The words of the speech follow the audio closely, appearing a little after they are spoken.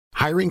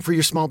Hiring for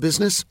your small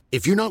business?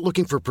 If you're not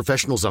looking for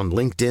professionals on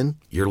LinkedIn,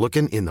 you're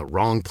looking in the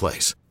wrong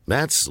place.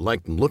 That's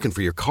like looking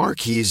for your car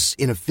keys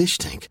in a fish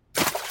tank.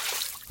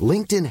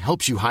 LinkedIn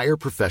helps you hire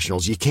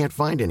professionals you can't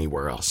find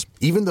anywhere else,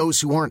 even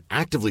those who aren't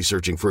actively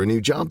searching for a new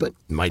job but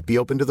might be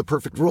open to the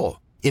perfect role.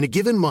 In a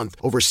given month,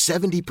 over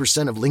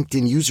 70% of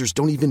LinkedIn users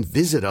don't even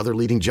visit other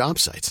leading job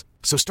sites.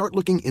 So start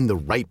looking in the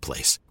right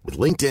place. With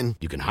LinkedIn,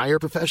 you can hire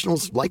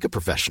professionals like a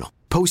professional.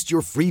 Post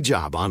your free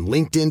job on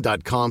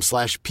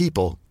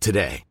linkedin.com/people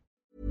today.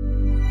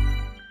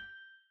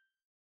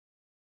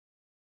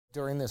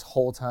 During this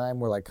whole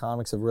time where like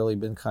comics have really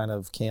been kind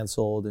of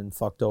canceled and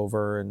fucked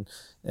over and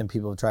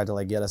people have tried to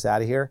like get us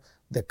out of here,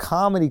 the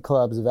comedy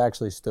clubs have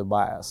actually stood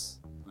by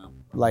us.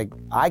 Like,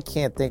 I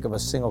can't think of a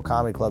single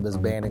comedy club that's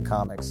banning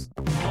comics.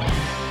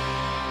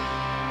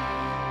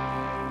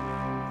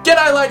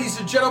 G'day ladies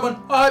and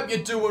gentlemen, I hope you're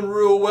doing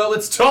real well.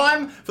 It's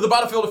time for the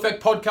Butterfield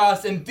Effect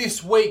podcast, and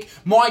this week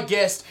my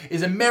guest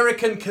is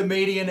American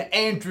comedian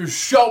Andrew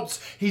Schulz.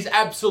 He's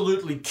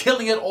absolutely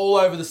killing it all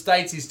over the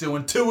States. He's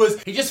doing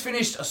tours. He just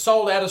finished a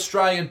sold-out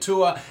Australian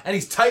tour and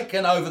he's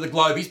taken over the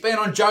globe. He's been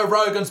on Joe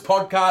Rogan's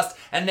podcast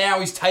and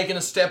now he's taken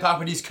a step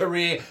up in his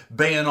career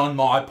being on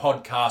my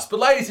podcast. But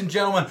ladies and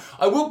gentlemen,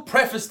 I will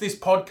preface this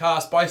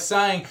podcast by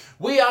saying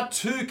we are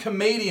two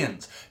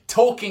comedians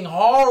talking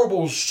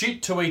horrible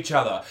shit to each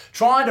other,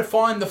 trying to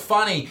find the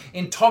funny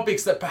in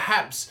topics that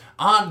perhaps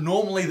aren't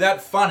normally that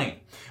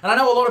funny. And I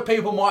know a lot of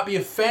people might be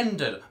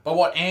offended by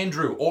what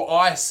Andrew or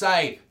I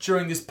say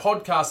during this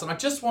podcast, and I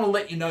just want to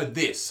let you know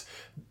this.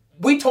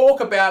 We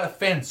talk about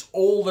offense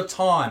all the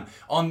time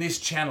on this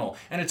channel,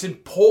 and it's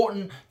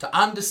important to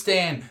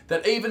understand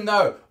that even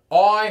though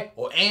I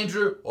or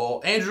Andrew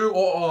or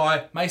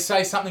I may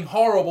say something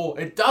horrible,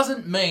 it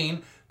doesn't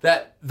mean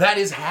that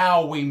is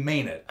how we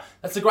mean it.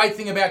 That's the great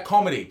thing about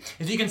comedy,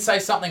 is you can say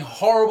something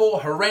horrible,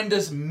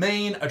 horrendous,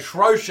 mean,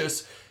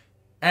 atrocious,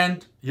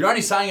 and you're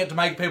only saying it to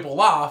make people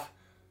laugh,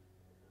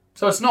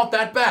 so it's not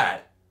that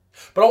bad.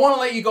 But I want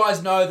to let you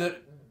guys know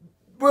that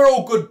we're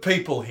all good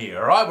people here,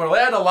 all right? We're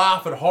allowed to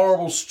laugh at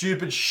horrible,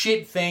 stupid,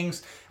 shit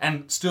things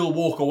and still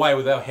walk away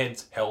with our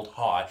heads held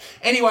high.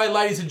 Anyway,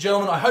 ladies and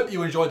gentlemen, I hope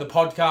you enjoyed the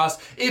podcast.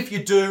 If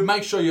you do,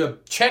 make sure you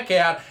check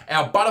out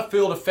our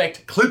Butterfield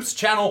Effect Clips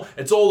channel.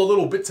 It's all the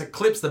little bits of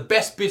clips, the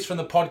best bits from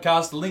the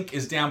podcast. The link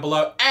is down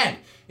below. And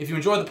if you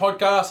enjoy the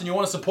podcast and you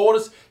want to support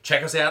us,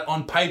 check us out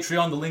on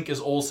Patreon. The link is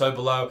also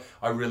below.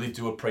 I really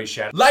do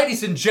appreciate it.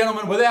 Ladies and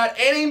gentlemen, without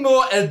any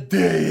more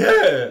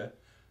ado,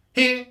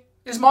 here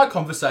is my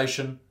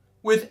conversation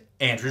with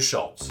Andrew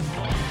Schulz.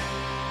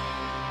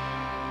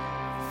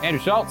 Andrew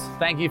Schulz,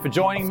 thank you for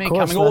joining me,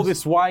 coming all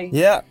this way.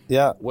 Yeah.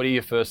 What are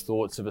your first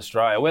thoughts of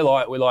Australia? We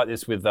like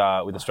this with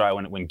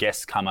Australia when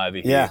guests come over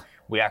here. Yeah.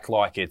 We act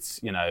like it's,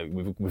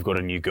 we've got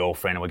a new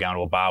girlfriend and we're going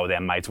to a bar with our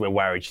mates. We're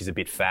worried she's a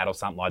bit fat or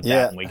something like that.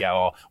 Yeah. And we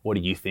go, what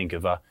do you think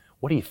of her?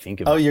 What do you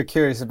think of her? Oh, you're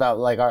curious about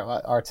like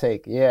our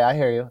take. Yeah, I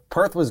hear you.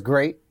 Perth was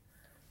great.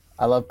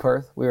 I love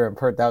Perth. We were in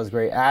Perth. That was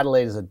great.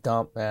 Adelaide is a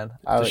dump, man.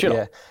 It's a shithole.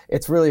 Yeah,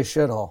 it's really a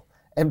shithole.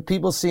 And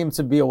people seem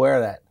to be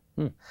aware of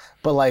that.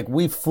 But like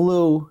we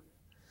flew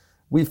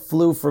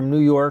from New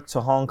York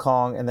to Hong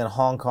Kong and then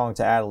Hong Kong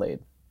to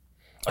Adelaide.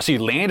 Oh, so you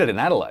landed in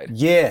Adelaide?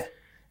 Yeah.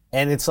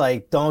 And it's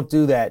like, don't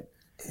do that.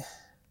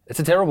 It's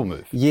a terrible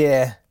move.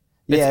 Yeah.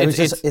 Yeah,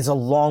 it's a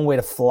long way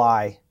to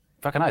fly.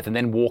 Fucking oath. And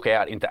then walk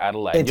out into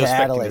Adelaide. You're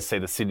expecting to see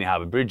the Sydney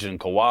Harbour Bridge and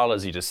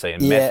koalas. You're just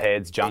seeing meth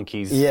heads,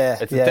 junkies. Yeah.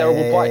 It's a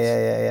terrible place.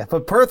 Yeah.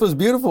 But Perth was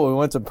beautiful. We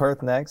went to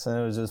Perth next and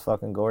it was just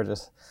fucking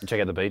gorgeous. And check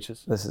out the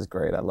beaches. This is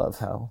great. I love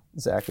how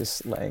Zach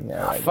is laying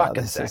there right fucking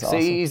now. This Zach. is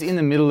awesome. See, he's in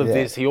the middle of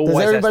this. He always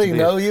Does everybody has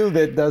to know you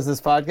that does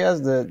this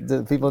podcast?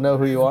 Do people know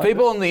who you are?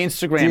 People on the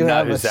Instagram Do you know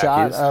have who a Zach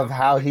shot is. of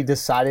how he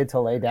decided to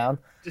lay down?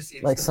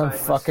 Like some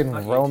fucking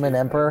Roman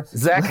emperor?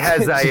 Zach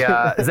has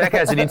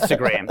an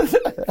Instagram.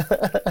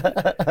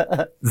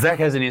 Zach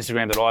has an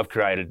Instagram that I've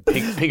created,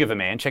 Pig of a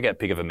Man. Check out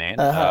Pig of a Man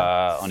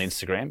on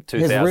Instagram.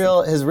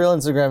 2000. His real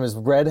Instagram is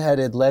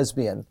redheaded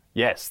lesbian.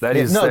 Yes, that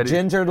is.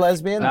 Gingered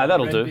lesbian? No,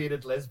 that'll do.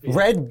 Red-bearded lesbian.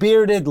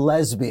 Red-bearded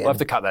lesbian. We'll have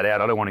to cut that out.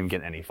 I don't want him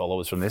getting any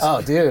followers from this.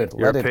 Oh, dude,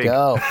 You're let a it pig.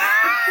 go.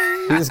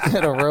 He's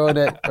going to ruin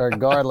it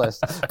regardless.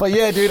 But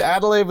yeah, dude,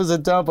 Adelaide was a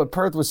dump, but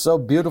Perth was so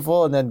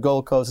beautiful, and then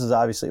Gold Coast is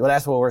obviously, well,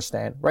 that's where we're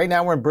staying. Right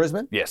now we're in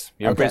Brisbane? Yes,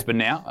 you're in Brisbane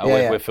now.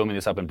 Yeah, We're filming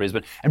this up in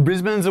Brisbane. And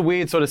Brisbane's a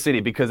weird sort of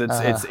city because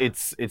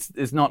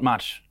it's not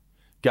much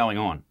going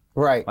on.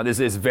 Right. Like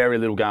there's very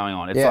little going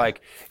on.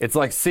 It's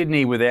like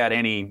Sydney without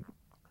any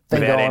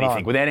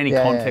going without any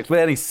on. context,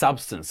 without any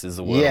substance is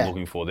the word I'm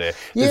looking for there.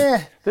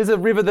 There's a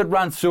river that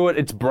runs through it.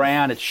 It's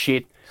brown. It's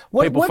shit.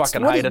 People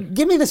fucking hate it.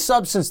 Give me the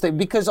substance thing,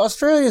 because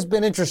Australia's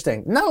been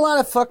interesting. Not a lot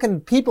of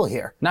fucking people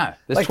here. No,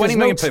 there's like, 20 there's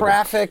million no people.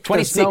 Traffic,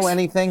 26, there's no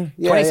anything.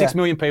 26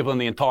 million people in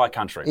the entire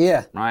country.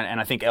 Yeah. Right? And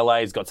I think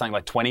LA's got something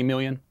like 20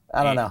 million.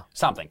 I don't know.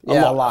 Something.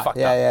 Yeah, a lot. Fucked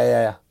up.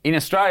 Yeah. In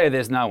Australia,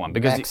 there's no one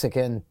because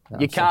Mexican.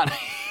 you can't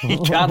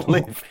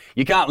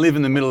live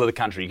in the middle of the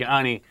country. You can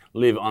only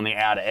live on the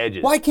outer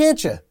edges. Why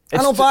can't you? I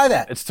don't buy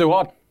that. It's too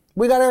hot.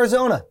 We got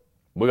Arizona.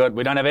 We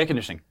don't have air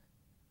conditioning.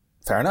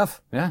 Fair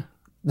enough. Yeah.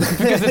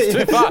 Because it's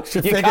too far.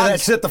 Figure that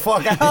shit the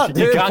fuck out,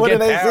 dude. You can't Put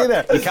get an AC power.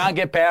 there. You can't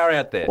get power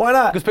out there. Why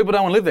not? Because people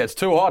don't want to live there. It's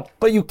too hot.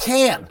 But you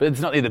can. But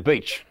it's not near the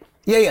beach.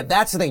 Yeah,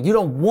 that's the thing. You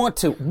don't want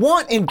to.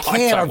 Want and I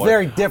can don't are want-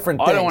 very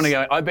different things. I don't want to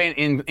go. I've been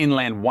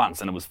inland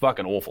once and it was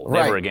fucking awful.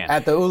 Right, Never again.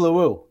 at the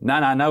Uluru. No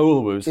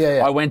Ulawus.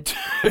 Yeah. I went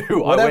to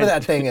Whatever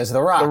that thing is,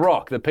 the rock. The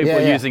rock that people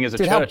are using as a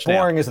Dude, church how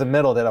boring now. is the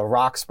middle that a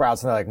rock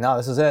sprouts and they're like, no,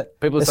 this is it.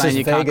 People are This saying is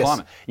you can't Vegas. climb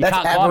it. You That's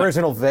can't climb it.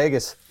 Aboriginal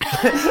Vegas.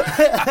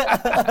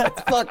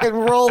 Fucking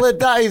roll the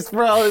dice,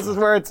 bro. This is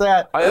where it's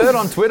at. I heard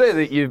on Twitter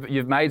that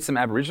you've made some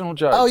Aboriginal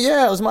jokes. Oh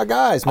yeah, it was my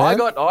guys, man.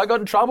 I got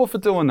in trouble for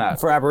doing that.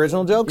 For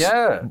Aboriginal jokes?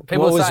 Yeah.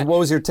 People What say-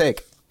 was your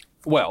take?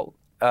 Well,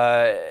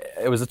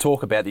 it was a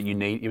talk about that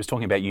he was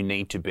talking about you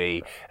need to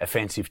be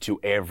offensive to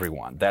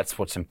everyone. That's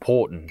what's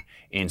important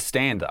in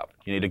stand-up.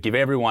 You need to give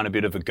everyone a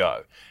bit of a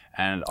go.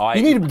 And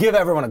You need to give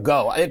everyone a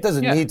go. It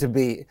doesn't Yeah. need to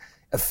be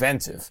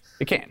offensive.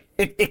 It can.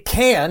 It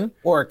can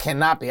or it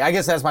cannot be. I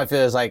guess that's my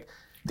feeling. Is like,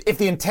 if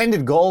the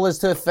intended goal is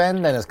to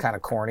offend, then it's kind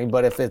of corny.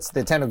 But if it's the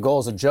intended goal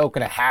is a joke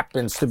and it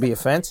happens to be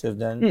offensive,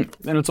 then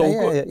Then it's all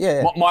good.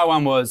 Yeah. My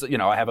one was,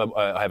 I have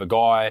a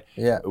guy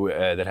Yeah.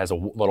 that has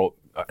an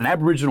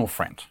Aboriginal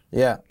friend.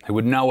 Yeah. Who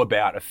would know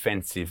about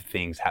offensive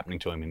things happening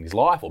to him in his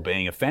life, or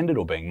being offended,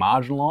 or being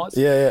marginalised.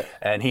 Yeah.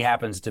 And he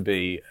happens to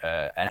be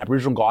an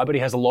Aboriginal guy, but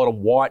he has a lot of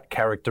white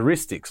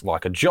characteristics,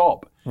 like a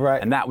job.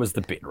 Right. And that was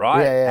the bit,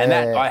 right? Yeah, and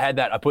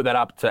yeah. I put that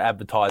up to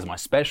advertise my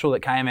special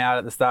that came out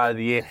at the start of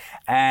the year,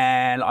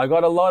 and I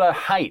got a lot of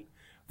hate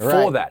for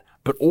Right. that.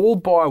 But all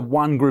by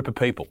one group of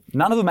people.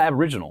 None of them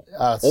Aboriginal.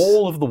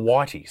 All of the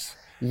whiteys.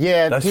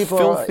 Yeah, Those people.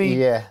 filthy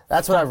Yeah,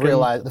 that's what I've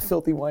realized. The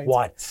filthy whites.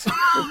 Whites.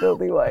 The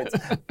filthy whites.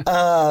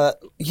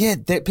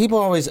 People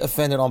are always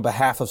offended on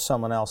behalf of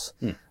someone else.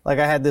 Like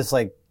I had this,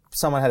 like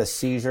someone had a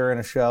seizure in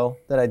a show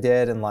that I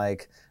did, and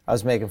like I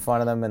was making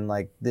fun of them, and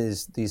like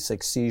these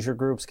like seizure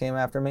groups came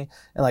after me,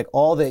 and like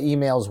all the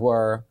emails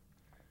were,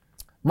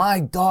 my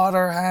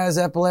daughter has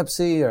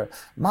epilepsy, or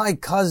my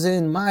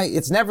cousin,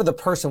 it's never the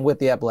person with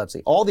the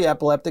epilepsy. All the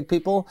epileptic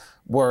people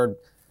were,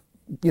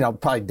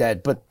 probably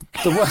dead, but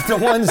the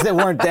ones that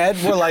weren't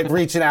dead were like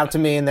reaching out to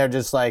me, and they're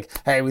just like,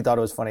 hey, we thought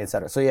it was funny,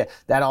 etc. So yeah,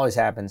 that always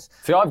happens.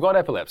 See, I've got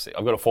epilepsy.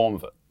 I've got a form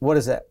of it. What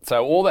is that?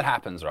 So all that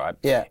happens, right,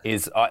 Yeah.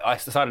 is I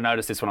started to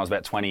notice this when I was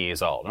about 20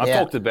 years old. And I've Yeah.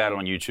 talked about it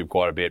on YouTube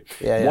quite a bit.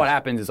 Yeah. What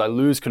happens is I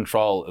lose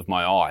control of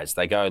my eyes.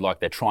 They go like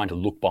they're trying to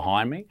look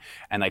behind me,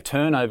 and they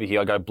turn over here.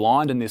 I go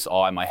blind in this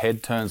eye. My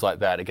head turns like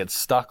that. It gets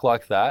stuck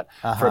like that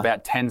for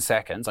about 10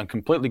 seconds. I'm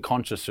completely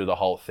conscious through the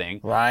whole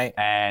thing. Right.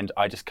 And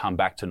I just come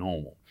back to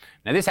normal.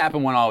 Now this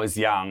happened when I was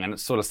young, and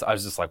I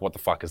was just like, "What the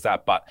fuck is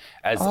that?" But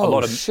as a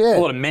lot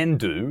of men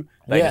do,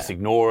 they Yeah. just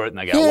ignore it and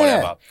they go, Yeah.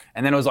 "Whatever."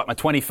 And then it was like my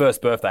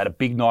 21st birthday. I had a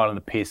big night on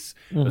the piss.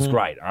 It was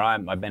great. All right,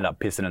 I ended up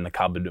pissing in the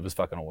cupboard. It was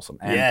fucking awesome.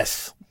 And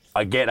Yes.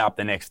 I get up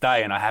the next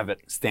day and I have it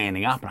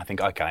standing up, and I think,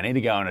 okay, I need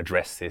to go and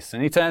address this.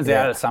 And it turns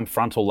out it's some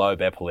frontal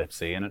lobe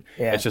epilepsy, and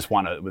it's just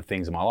one of the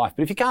things in my life.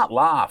 But if you can't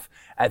laugh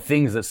at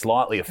things that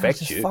slightly affect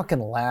Just you,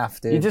 fucking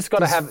laugh, dude. You just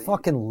gotta These have-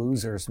 fucking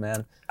losers,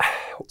 man.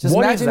 Just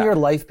What is imagine that? your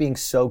life being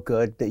so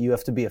good that you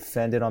have to be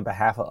offended on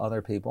behalf of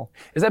other people.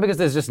 is that because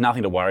there's just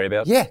nothing to worry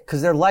about? Yeah,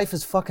 because their life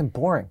is fucking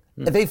boring.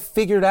 They've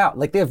figured out,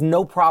 like they have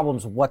no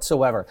problems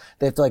whatsoever.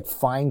 They have to like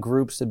find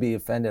groups to be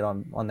offended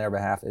on their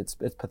behalf. It's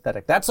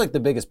pathetic. That's like the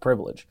biggest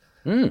privilege.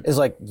 Is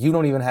like you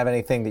don't even have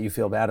anything that you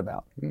feel bad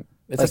about.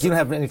 It's like you don't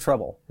have any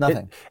trouble.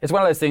 Nothing. It's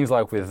one of those things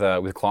like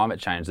with climate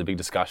change, the big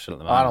discussion at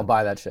the moment. I don't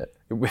buy that shit.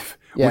 With,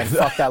 Yeah, with,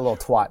 fuck that little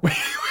twat.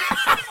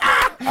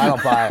 I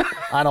don't buy it.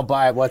 I don't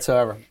buy it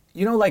whatsoever.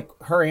 You know, like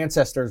her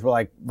ancestors were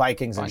like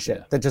Vikings and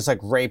shit that just like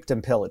raped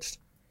and pillaged.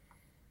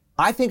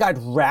 I think I'd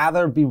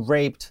rather be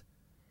raped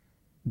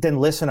than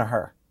listen to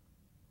her.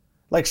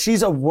 Like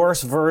she's a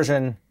worse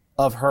version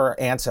of her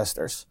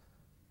ancestors.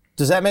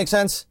 Does that make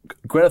sense?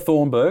 Greta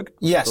Thunberg.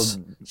 Yes.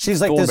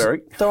 She's like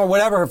Thornberry. this,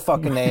 whatever her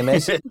fucking name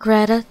is.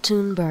 Greta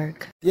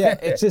Thunberg. Yeah,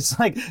 it's just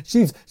like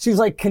she's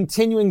like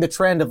continuing the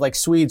trend of like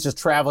Swedes just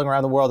traveling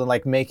around the world and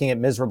like making it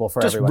miserable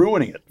for Just everyone.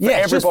 ruining it for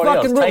Yeah, just everybody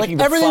fucking else, ruin. taking Like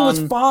the everything was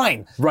fun.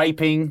 fine.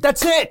 Raping.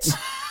 That's it.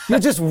 You're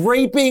just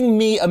raping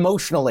me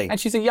emotionally. And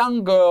she's a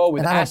young girl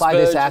with And I don't Asperger's. buy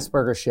this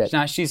Asperger shit.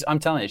 No, I'm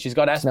telling you, she's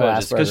got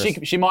Asperger's. Because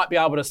Asperger's. she might be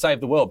able to save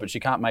the world, but she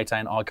can't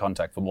maintain eye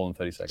contact for more than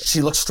 30 seconds. She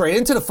looks straight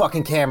into the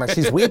fucking camera.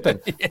 She's weeping.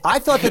 I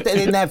thought that they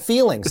didn't have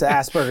feelings, the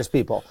Asperger's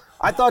people.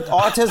 I thought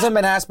autism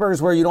and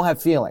Asperger's where you don't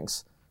have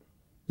feelings.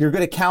 You're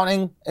good at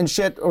counting and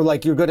shit, or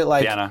like you're good at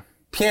like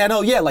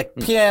Piano, yeah, like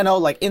piano,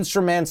 like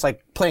instruments,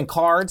 like playing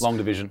cards, long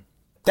division.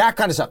 that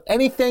kind of stuff.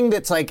 Anything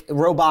that's like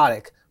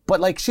robotic. But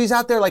like she's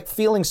out there like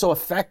feeling so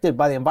affected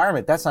by the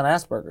environment. That's not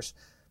Asperger's.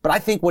 But I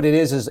think what it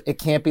is it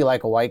can't be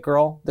like a white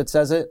girl that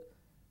says it,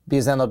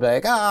 because then they'll be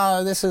like,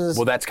 oh, this is.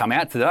 Well, that's come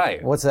out today.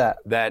 What's that?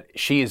 That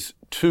she is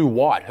too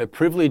white. Her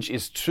privilege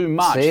is too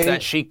much See?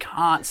 that she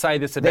can't say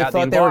this They about the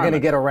thought they were going environment. to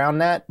get around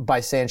that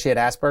by saying she had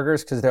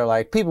Asperger's, because they're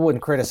like, people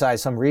wouldn't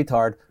criticize some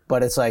retard,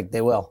 but it's like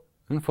they will.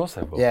 Of course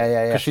they will.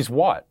 Yeah. Because she's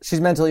white.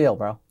 She's mentally ill,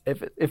 bro.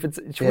 If it's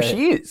well,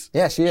 she is.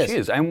 Yeah, she is. She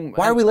is. And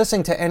Why are we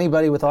listening to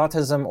anybody with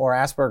autism or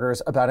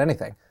Asperger's about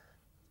anything?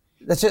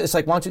 That's just, it's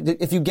like, why don't you,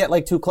 if you get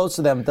like too close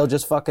to them, they'll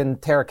just fucking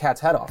tear a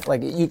cat's head off.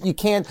 Like you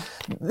can't,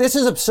 this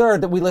is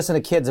absurd that we listen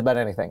to kids about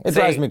anything. It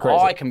drives me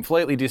crazy. I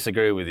completely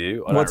disagree with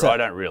you. I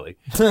don't really.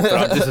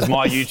 But this is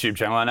my YouTube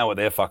channel. I know what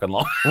they're fucking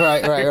like.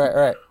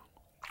 Right.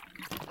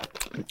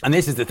 And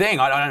this is the thing.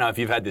 I don't know if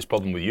you've had this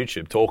problem with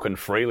YouTube, talking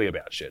freely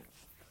about shit.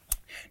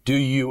 Do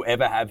you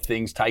ever have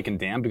things taken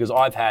down? Because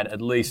I've had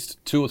at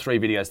least 2 or 3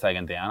 videos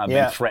taken down. I've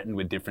been threatened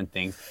with different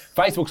things.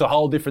 Facebook's a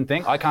whole different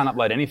thing. I can't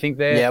upload anything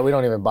there. Yeah, we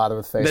don't even bother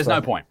with Facebook. There's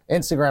no point.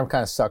 Instagram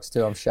kind of sucks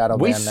too. I'm shadow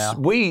banned now.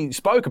 We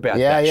spoke about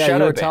that. Yeah, shadow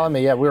you were ban. telling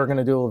me. Yeah, we were going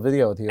to do a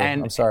video with you.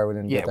 And I'm sorry we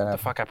didn't get that. Yeah, what happen.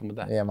 the fuck happened with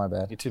that? Yeah, my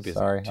bad. You're too busy.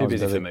 Sorry. Too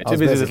busy for me. I was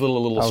Too busy this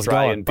little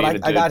Australian but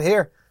bearded I got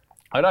here.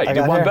 I know, you I did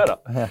got one here. better.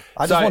 Yeah.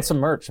 I just want some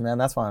merch, man.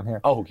 That's why I'm here.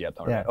 I'll hook you up.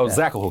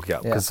 Zach will hook you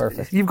up. Yeah,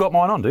 perfect. You've got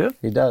mine on, do you?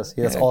 He does.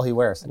 That's all he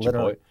wears.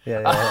 Literally.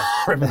 Yeah.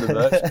 Remember the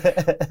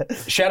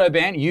merch. Shadow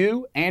ban,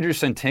 you, Andrew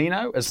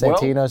Santino as well,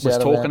 was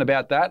talking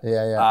about that.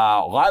 Yeah.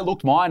 I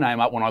looked my name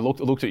up when I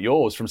looked at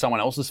yours from someone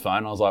else's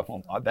phone. I was like,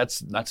 well,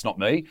 that's not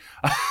me.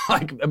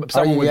 Like,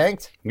 Are you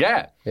yanked?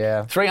 Yeah.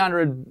 Yeah.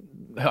 300,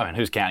 I mean,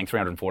 who's counting?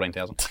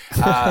 314,000.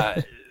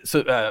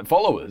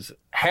 Followers.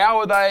 How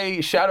are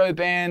they shadow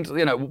banned?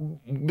 You know,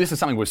 this is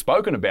something we've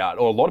spoken about,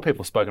 or a lot of people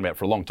have spoken about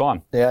for a long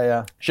time.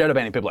 Yeah. Shadow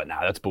banning people are like,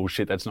 nah, that's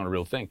bullshit. That's not a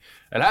real thing.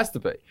 It has to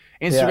be.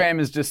 Instagram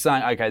is just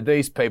saying, okay,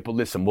 these people,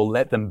 listen, we'll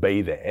let them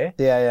be there,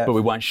 but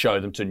we won't show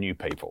them to new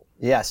people.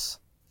 Yes.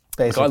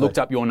 Basically. I looked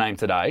up your name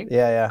today.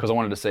 Yeah. Because I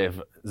wanted to see if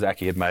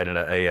Zachy had made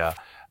an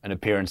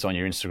appearance on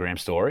your Instagram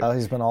story. Oh,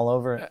 he's been all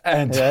over it.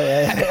 And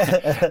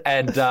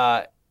and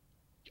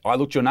I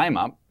looked your name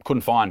up,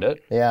 couldn't find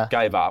it,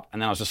 gave up,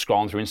 and then I was just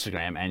scrolling through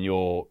Instagram and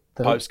your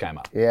post came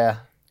up. Yeah.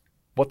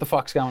 What the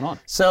fuck's going on?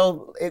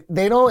 So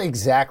they don't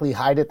exactly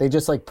hide it. They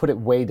just like put it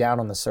way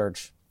down on the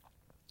search.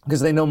 Because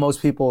they know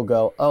most people will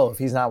go, oh, if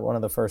he's not one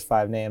of the first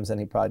 5 names, then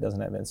he probably doesn't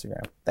have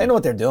Instagram. They know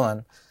what they're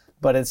doing,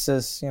 but it's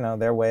just,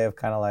 their way of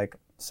kind of like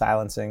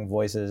silencing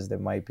voices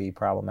that might be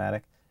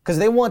problematic. Because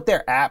they want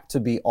their app to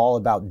be all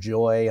about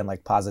joy and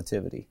like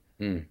positivity,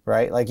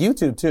 right? Like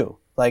YouTube too.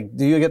 Like,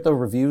 do you get the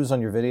reviews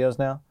on your videos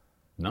now?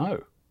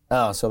 No.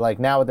 Oh, so like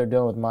now what they're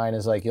doing with mine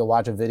is like you'll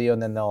watch a video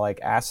and then they'll like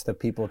ask the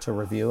people to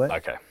review it.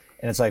 Okay.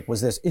 And it's like,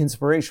 was this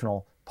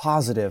inspirational,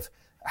 positive,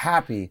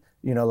 happy,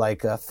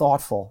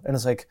 thoughtful? And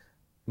it's like,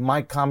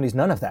 my comedy's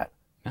none of that.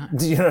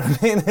 Do you know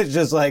what I mean?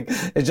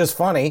 It's just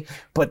funny,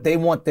 but they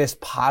want this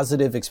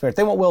positive experience.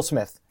 They want Will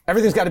Smith.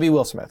 Everything's got to be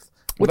Will Smith,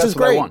 which is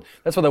great.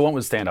 That's what they want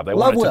with stand-up. They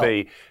want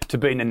it to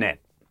be Nanette.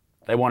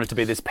 They want it to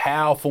be this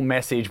powerful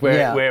message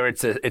where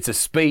it's a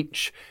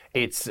speech.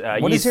 It's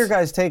what is your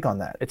guys' take on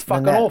that? It's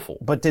fucking awful.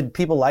 But did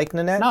people like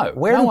Nanette? No.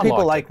 Where do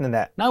people like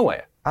Nanette?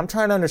 Nowhere. I'm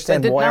trying to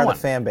understand where the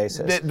fan base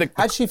is.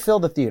 How'd she fill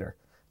the theater?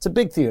 It's a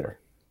big theater.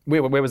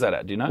 Where was that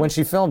at? Do you know? When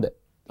she filmed it.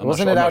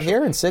 Wasn't it out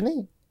here in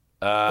Sydney?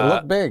 It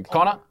looked big.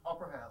 Connor?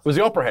 It was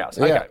the Opera House.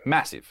 Okay, Yeah.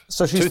 massive.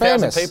 So she's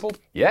 2,000 famous. people.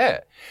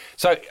 Yeah.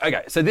 So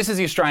this is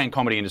the Australian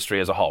comedy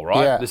industry as a whole,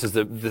 right? Yeah. This is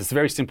this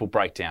very simple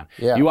breakdown.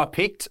 Yeah. You are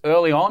picked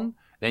early on,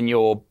 then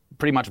you're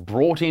pretty much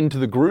brought into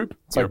the group.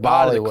 You're like a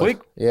part of the Bollywood. clique.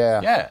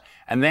 Yeah. Yeah.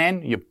 And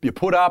then you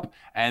put up,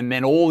 and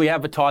then all the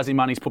advertising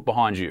money's put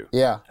behind you.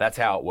 Yeah. That's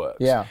how it works.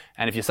 Yeah.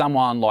 And if you're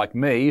someone like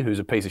me, who's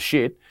a piece of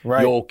shit,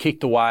 Right. you're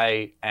kicked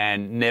away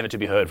and never to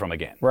be heard from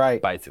again.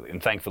 Right. Basically.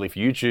 And thankfully for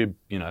YouTube,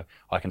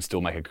 I can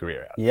still make a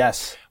career out of it.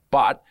 Yes.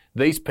 But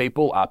these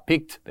people are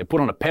picked, they're put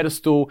on a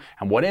pedestal,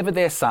 and whatever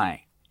they're saying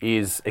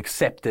is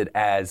accepted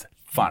as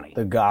funny.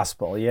 The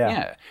gospel,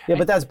 Yeah. Yeah,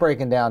 but that's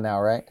breaking down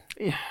now, right?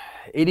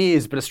 It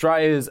is, but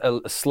Australia's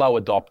a slow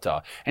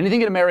adopter.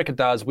 Anything that America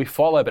does, we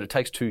follow, but it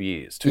takes 2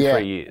 years,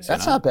 3 years.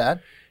 That's not bad.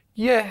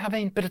 Yeah, I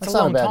mean, but it's That's a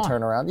long not a bad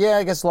time. turnaround. Yeah,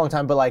 I guess it's a long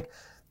time, but like,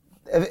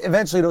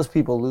 eventually those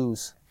people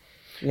lose,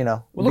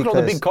 Well, look at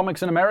all the big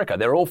comics in America.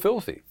 They're all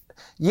filthy.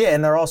 Yeah,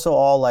 and they're also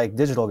all like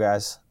digital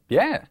guys.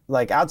 Yeah.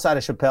 Like outside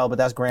of Chappelle, but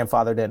that's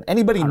grandfathered in.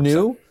 Anybody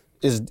new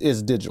is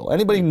digital.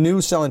 Anybody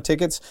new selling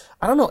tickets.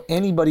 I don't know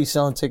anybody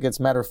selling tickets,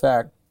 matter of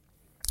fact,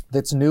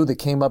 that's new that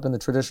came up in the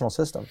traditional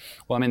system.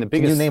 Well, I mean,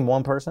 Can you name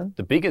one person?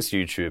 the biggest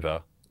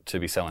YouTuber to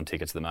be selling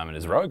tickets at the moment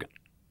is Rogan.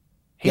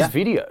 His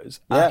videos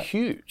are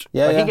huge.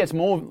 Yeah, He gets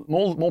more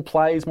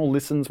plays, more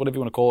listens, whatever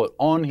you want to call it,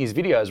 on his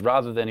videos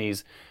rather than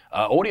his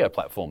audio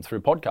platform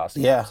through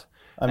podcasting. Yeah.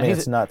 I mean, And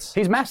it's nuts.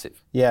 He's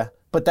massive. Yeah.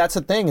 But that's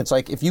the thing. It's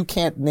like if you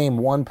can't name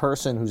one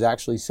person who's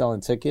actually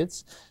selling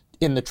tickets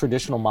in the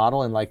traditional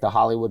model, in like the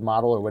Hollywood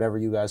model or whatever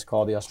you guys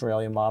call the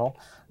Australian model,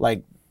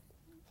 like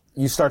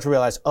you start to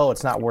realize, oh,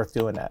 it's not worth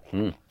doing that.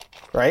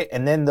 Right?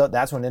 And then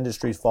that's when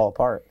industries fall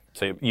apart.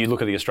 So you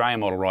look at the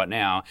Australian model right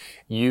now,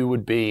 you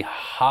would be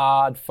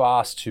hard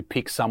fast to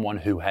pick someone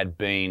who had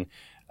been,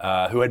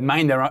 who had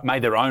made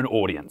their own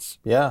audience.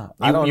 Yeah.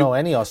 I don't know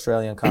any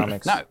Australian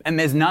comics. No, and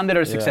there's none that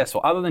are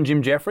successful other than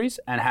Jim Jeffries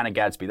and Hannah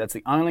Gadsby. That's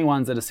the only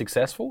ones that are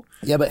successful.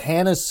 Yeah, but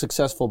Hannah's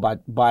successful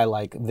by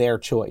like their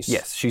choice.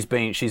 Yes, she's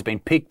been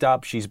picked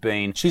up. She's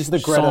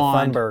the Greta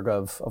Thunberg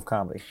of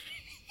comedy.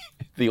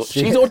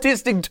 She's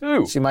autistic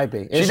too. She might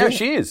be.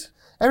 She is.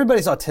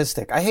 Everybody's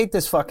autistic. I hate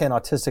this fucking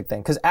autistic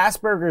thing because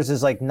Asperger's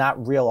is like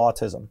not real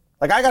autism.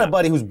 Like, I got a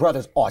buddy whose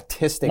brother's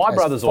autistic. My as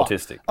brother's fuck.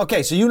 autistic.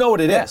 Okay, so you know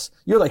what it is.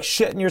 You're like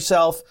shitting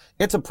yourself.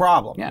 It's a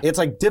problem. Yeah. It's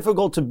like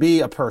difficult to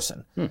be a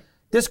person.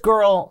 This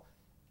girl,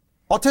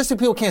 autistic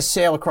people can't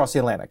sail across the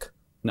Atlantic.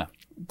 No.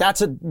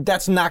 That's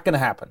not going to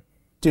happen.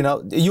 Do you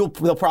know?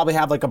 They'll probably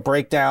have like a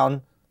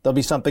breakdown. There'll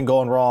be something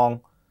going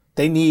wrong.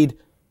 They need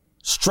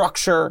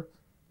structure.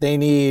 They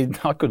need.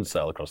 I couldn't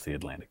sail across the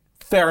Atlantic.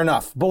 Fair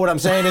enough. But what I'm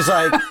saying is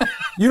like,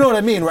 you know what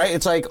I mean, right?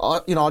 It's like,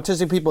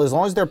 autistic people, as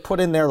long as they're put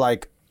in their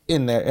like,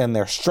 in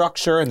their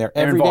structure and their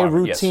everyday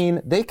environment, yes.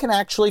 routine, they can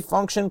actually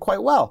function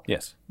quite well.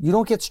 Yes. You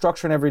don't get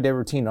structure and everyday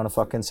routine on a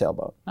fucking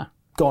sailboat. No.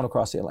 Going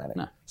across the Atlantic.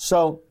 No.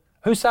 So,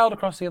 Who sailed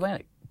across the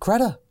Atlantic?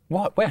 Greta.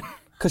 What? When?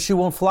 Because she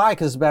won't fly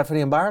because it's bad for the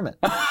environment.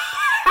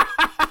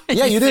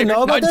 Yeah, you didn't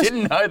know about I this?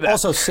 didn't know that.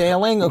 Also,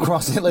 sailing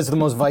across the Atlantic is the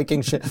most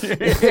Viking shit.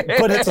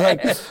 But it's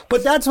like,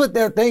 but that's what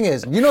their thing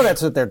is. You know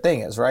that's what their thing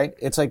is, right?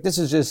 It's like, this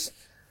is just,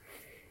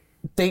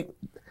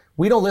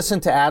 we don't listen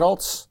to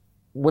adults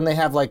when they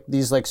have like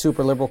these like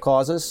super liberal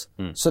causes,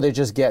 so they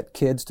just get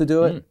kids to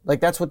do it.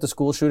 Like that's what the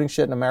school shooting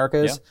shit in America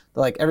is.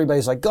 Yeah. Like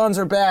everybody's like, guns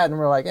are bad, and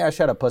we're like, yeah,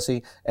 shut up,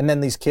 pussy. And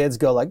then these kids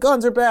go like,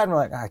 guns are bad, and we're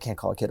like, I can't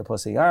call a kid a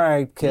pussy. All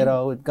right,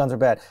 kiddo, guns are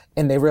bad.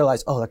 And they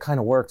realize, oh, that kind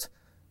of worked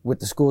with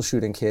the school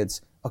shooting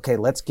kids. Okay,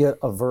 let's get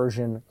a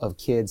version of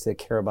kids that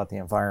care about the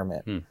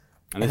environment.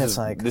 And it's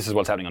like, this is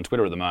what's happening on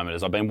Twitter at the moment.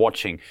 Is I've been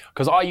watching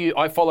because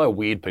I follow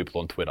weird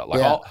people on Twitter. Like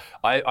Yeah.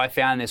 I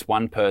found this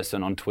one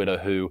person on Twitter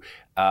who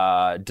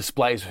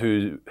displays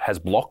who has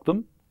blocked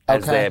them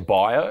as Okay. their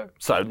bio.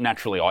 So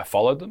naturally, I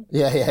followed them.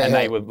 And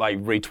they were like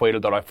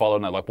retweeted that I followed,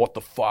 and they're like, "What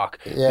the fuck?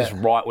 Yeah. This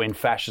right-wing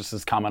fascist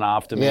is coming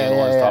after me," Yeah, and all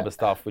yeah, this yeah. type of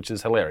stuff, which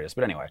is hilarious.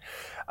 But anyway,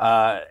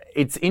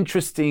 it's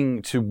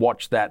interesting to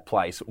watch that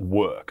place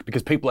work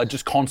because people are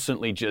just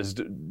constantly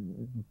just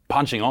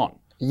punching on.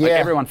 Like Yeah.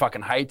 everyone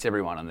fucking hates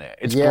everyone in there.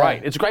 It's Yeah.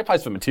 great. It's a great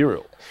place for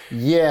material.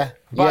 yeah,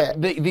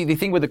 But yeah. the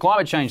thing with the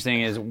climate change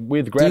thing is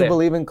with Do Greta, you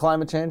believe in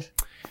climate change?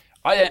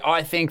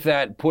 I think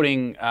that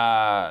putting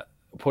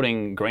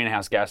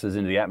greenhouse gases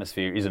into the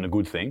atmosphere isn't a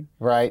good thing.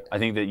 Right. I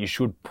think that you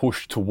should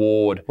push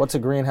toward What's a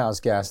greenhouse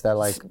gas? That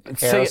like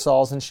See-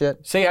 aerosols and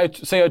shit?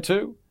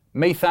 CO2,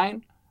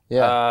 methane.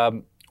 Yeah.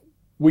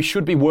 We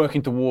should be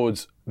working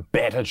towards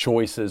better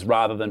choices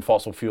rather than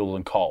fossil fuel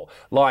and coal.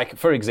 Like,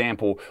 for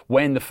example,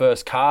 when the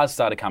first cars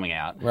started coming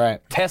out,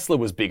 Right. Tesla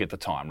was big at the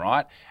time,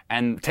 right?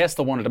 And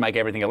Tesla wanted to make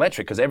everything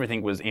electric because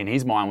everything was, in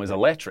his mind, was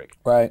electric.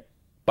 Right.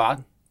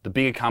 But the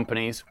bigger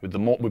companies with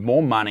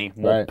more money,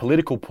 more Right.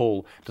 political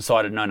pull,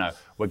 decided, no,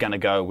 we're going to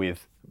go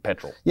with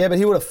petrol. Yeah, but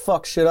he would have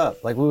fucked shit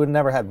up. Like we would have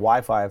never had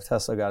Wi-Fi if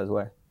Tesla got his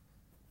way.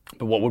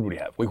 But what would we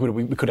have? We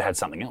could have had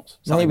something else,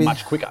 something Maybe-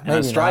 much quicker. In maybe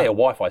Australia, not.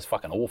 Wi-Fi is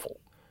fucking awful.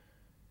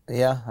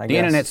 Yeah, I The guess.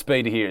 internet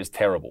speed here is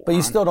terrible. But you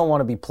right? still don't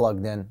want to be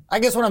plugged in. I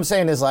guess what I'm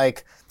saying is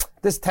like,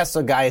 this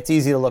Tesla guy, it's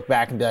easy to look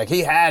back and be like,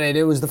 he had it,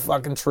 it was the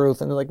fucking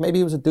truth. And they're like, maybe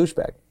he was a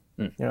douchebag.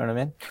 You know what I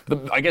mean?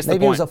 I guess Maybe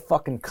the he point. was a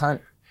fucking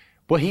cunt.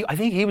 Well, I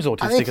think he was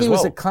autistic I think he as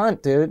was well. a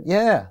cunt, dude.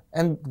 Yeah.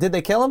 And did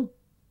they kill him?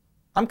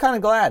 I'm kind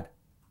of glad.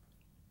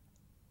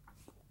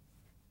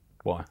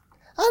 Why?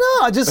 I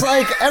know, just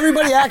like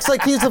everybody acts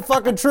like he's the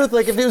fucking truth.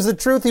 Like if he was the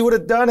truth, he would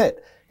have done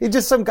it. He's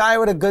just some guy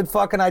with a good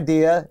fucking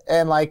idea,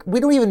 and like we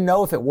don't even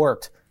know if it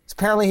worked.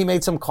 Apparently, he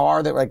made some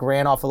car that like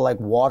ran off of like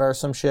water or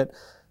some shit,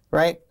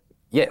 right?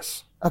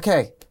 Yes.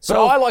 Okay, But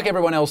so I, like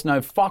everyone else, know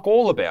fuck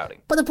all about him.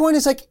 but the point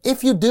is like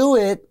if you do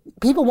it,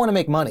 people want to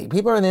make money.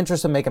 People are in the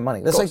interest of making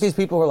money. That's like these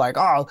people who are like,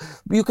 oh,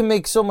 you can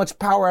make so much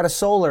power out of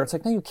solar. It's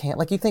like no, you can't.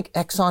 Like you think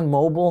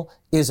ExxonMobil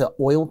is an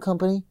oil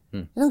company?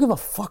 They don't give a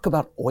fuck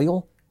about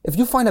oil. If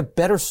you find a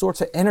better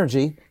source of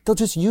energy, they'll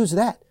just use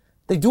that.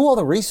 They do all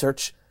the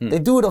research. They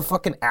do it of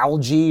fucking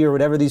algae or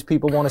whatever these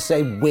people want to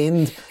say,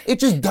 wind. It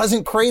just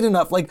doesn't create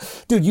enough. Like,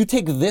 dude, you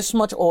take this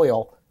much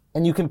oil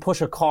and you can push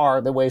a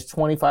car that weighs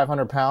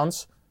 2,500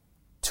 pounds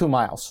 2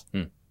 miles.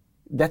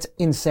 That's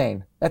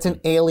insane. That's an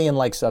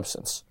alien-like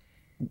substance.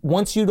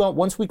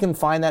 Once we can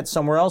find that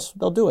somewhere else,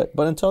 they'll do it.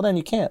 But until then,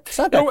 you can't. It's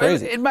not that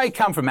crazy. It may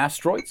come from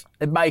asteroids.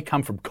 It may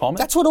come from comets.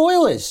 That's what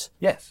oil is.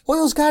 Yes.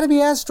 Oil's got to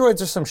be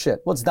asteroids or some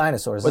shit. Well, it's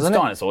dinosaurs, It's isn't it?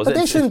 dinosaurs. But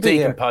they It's shouldn't be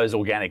here. decomposed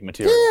organic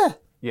material. Yeah.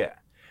 Yeah.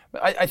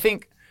 But I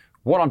think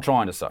what I'm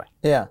trying to say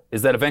Yeah.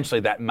 is that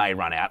eventually that may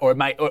run out, or it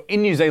may. Or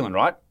in New Zealand,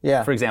 right?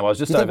 Yeah. For example, I was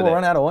just You think over we'll there.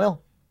 run out of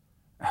oil?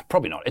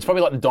 Probably not. It's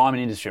probably like the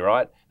diamond industry,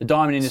 right? The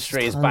diamond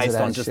industry is tons of based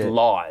that on just shit.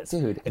 lies.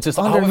 Dude, it's just,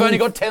 we've only underneath-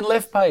 got 10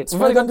 left, mate.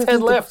 We've only got 10 underneath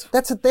the- left.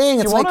 That's the thing.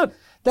 Do It's you want like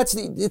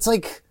it? it's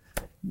like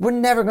we're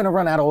never gonna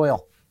run out of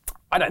oil.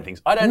 I don't think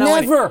so. I don't know.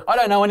 Never. I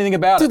don't know anything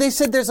about Dude, it. they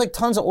said there's like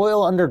tons of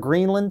oil under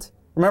Greenland.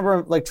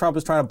 Remember, like Trump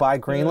was trying to buy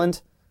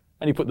Greenland.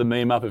 And he put the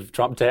meme up of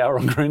Trump Tower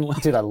on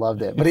Greenland. Dude, I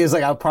loved it. But he was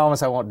like, I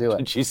promise I won't do it.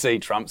 Did you see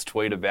Trump's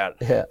tweet about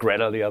Yeah.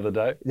 Greta the other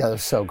day? Yeah, they're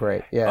so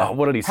great. Yeah. Oh,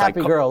 what did he say? Happy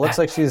girl. Looks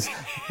like she's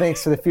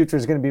thinks the future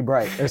is going to be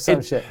bright or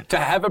some shit. To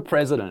have a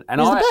president, and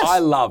He's the best. I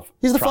love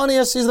He's the Trump.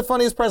 funniest. He's the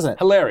funniest president.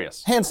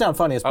 Hilarious. Hands down,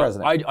 funniest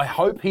president. I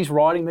hope he's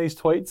writing these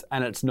tweets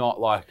and it's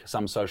not like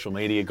some social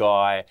media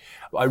guy.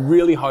 I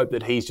really hope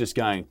that he's just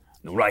going,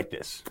 write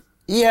this.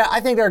 Yeah, I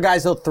think there are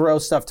guys that'll throw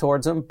stuff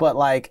towards him, but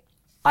like,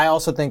 I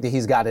also think that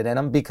he's got it in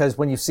him because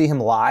when you see him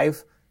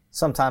live,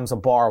 sometimes a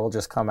bar will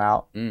just come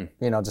out,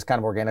 just kind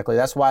of organically.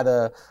 That's why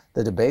the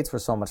debates were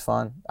so much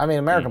fun. I mean,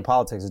 American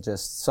politics is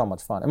just so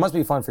much fun. It must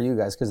be fun for you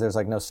guys because there's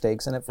like no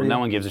stakes in it for you. No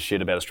one gives a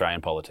shit about Australian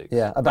politics.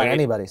 Yeah, about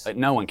anybody's.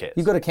 No one cares.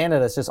 You go to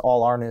Canada, it's just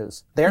all our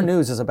news. Their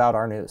news is about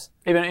our news.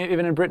 Even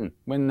in Britain,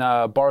 when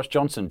Boris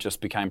Johnson just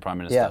became Prime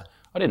Minister. Yeah.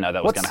 I didn't know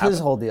that was going to happen. What's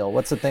his whole deal?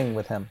 What's the thing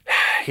with him?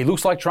 He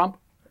looks like Trump.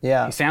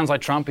 Yeah. He sounds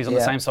like Trump. He's on the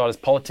same side as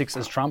politics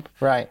as Trump.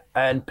 Right.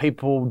 And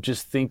people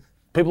just think,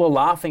 people are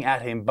laughing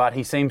at him, but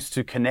he seems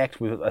to connect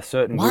with a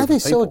certain group Why are they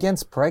of people. so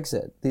against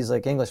Brexit, these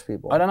like English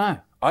people? I don't know.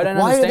 I don't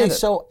Why understand are they it.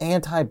 so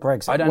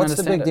anti-Brexit? I don't What's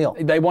understand the big deal?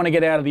 They want to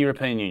get out of the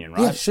European Union,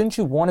 right? Yeah, shouldn't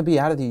you want to be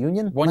out of the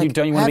Union? Don't you want to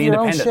be have your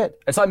own independent?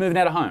 shit. It's like moving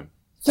out of home.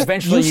 Yeah,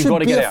 Eventually, you've got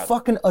to get You should be a out.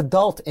 fucking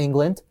adult,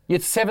 England. You're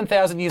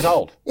 7,000 years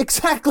old.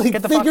 Exactly.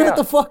 Get the Figure fuck it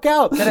the out. fuck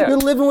out. Get out. You're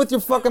living with your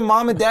fucking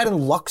mom and dad in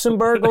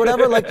Luxembourg or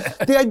whatever. Like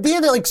the idea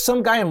that like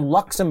some guy in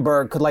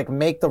Luxembourg could like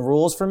make the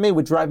rules for me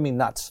would drive me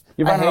nuts.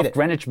 You're I running hate off it.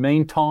 Greenwich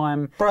Mean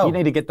Time. Bro. You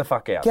need to get the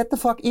fuck out. Get the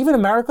fuck. Even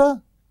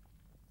America,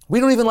 we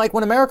don't even like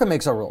when America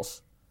makes our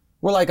rules.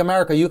 We're like,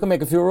 America, you can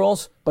make a few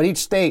rules, but each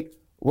state,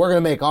 we're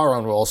gonna make our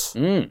own rules.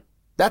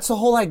 That's the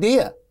whole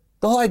idea.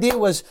 The whole idea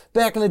was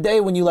back in the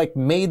day when you like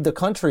made the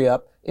country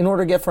up. In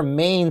order to get from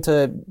Maine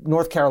to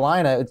North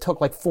Carolina, it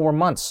took like 4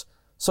 months.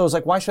 So it's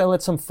like, why should I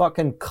let some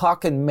fucking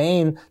cuck in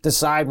Maine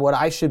decide what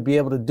I should be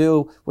able to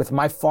do with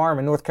my farm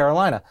in North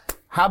Carolina?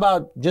 How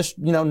about just,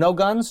 no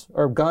guns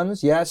or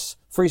guns? Yes.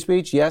 Free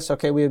speech? Yes.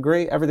 Okay, we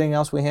agree. Everything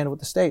else we handle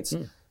with the states.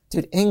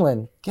 Dude,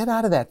 England, get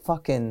out of that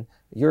fucking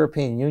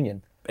European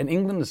Union. And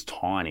England is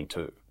tiny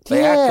too.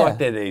 They act like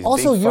they're these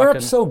Also, big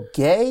Europe's fucking... so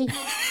gay.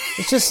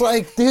 It's just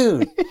like,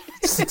 dude,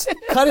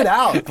 cut it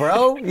out,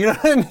 bro. You know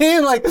what I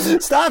mean? Like,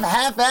 stop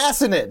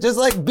half-assing it. Just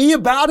like, be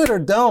about it or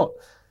don't.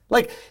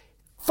 Like,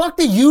 fuck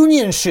the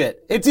union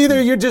shit. It's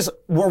either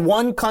we're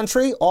one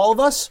country, all of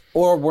us,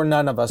 or we're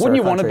none of us. Wouldn't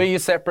you want to be a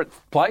separate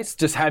place?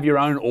 Just have your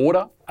own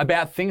order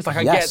about things? Like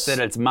I Yes. get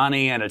that it's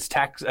money and it's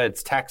tax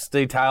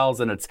details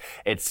and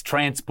it's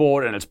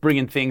transport and it's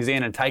bringing things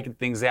in and taking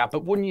things out.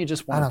 But wouldn't you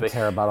just want to be? don't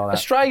care about all that.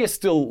 Australia's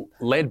still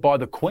led by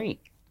the Queen.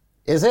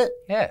 Is it?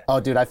 Yeah. Oh,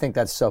 dude, I think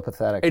that's so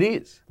pathetic. It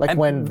is. Like and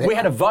when we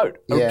had a vote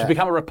Yeah. to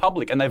become a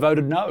republic and they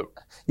voted no.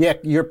 Yeah,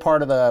 you're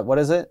part of the, what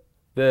is it?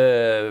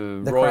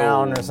 The The royal...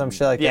 Crown or some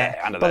shit like that.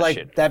 Yeah, under but that like,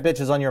 shit. that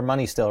bitch is on your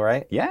money still,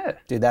 right? Yeah.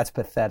 Dude, that's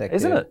pathetic.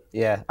 Isn't dude. it?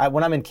 Yeah.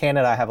 When I'm in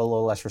Canada, I have a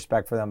little less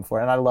respect for them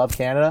and I love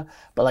Canada,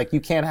 but like you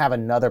can't have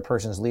another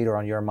person's leader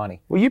on your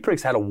money. Well, you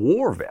pricks had a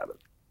war about it.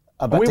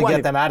 But We to won't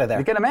get them out of there.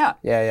 To get them out.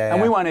 Yeah.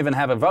 And we won't even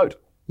have a vote.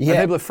 Yeah.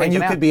 And people are freaking and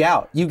you out. could be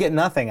out. You get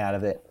nothing out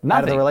of it. Nothing.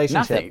 Out of the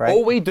relationship, Nothing. right?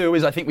 All we do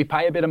is I think we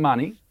pay a bit of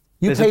money.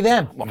 You There's pay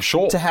them. I'm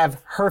sure. To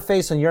have her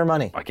face on your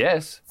money. I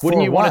guess. For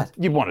Wouldn't you what? want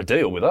to? You'd want to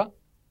deal with her.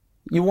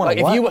 You want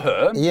Like what? if you were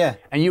her, Yeah.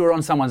 and you were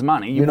on someone's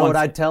money, You know want,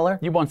 what I'd tell her?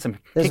 You want some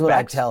This is what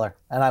I'd kickbacks. tell her.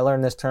 And I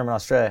learned this term in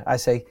Australia. I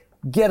say,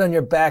 get on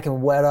your back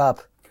and wet up.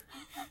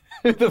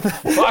 Who the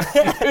fuck?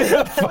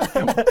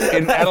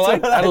 In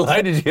Adelaide?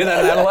 Adelaide? Did you hear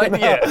that in Adelaide?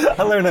 Yeah.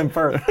 I learned in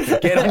Perth.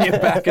 Get on your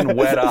back and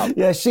wet up.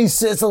 Yeah, she's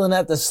sizzling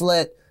at the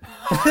slit.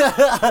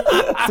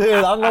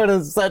 Dude, I'm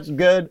learning such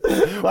good.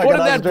 What did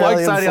that bloke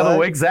say the other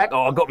week, Zach?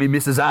 Oh, I got me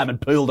Mrs. Arm and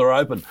peeled her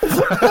open.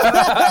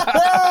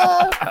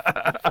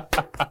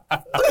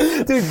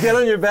 Dude, get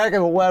on your back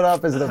and wet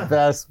up is the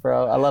best,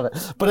 bro. I love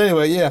it. But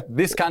anyway, yeah.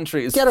 This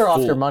country is Get her off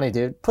full. your money,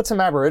 dude. Put some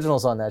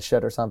Aboriginals on that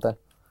shit or something.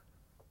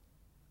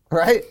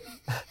 Right?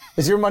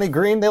 Is your money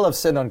green? They love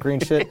sitting on green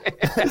shit.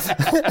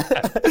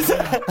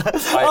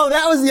 Oh,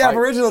 that was the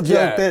Aboriginal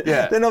joke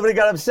that nobody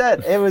got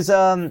upset. It was,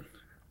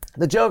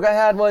 the joke I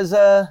had was,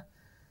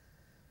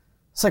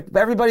 it's like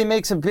everybody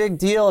makes a big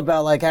deal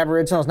about like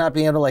Aboriginals not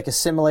being able to like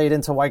assimilate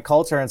into white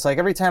culture. And it's like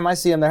every time I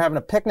see them, they're having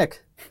a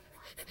picnic.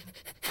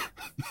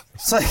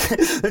 It's like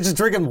they're just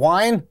drinking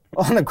wine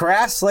on the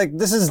grass. Like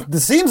this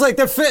seems like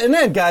they're fitting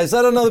in, guys.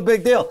 I don't know the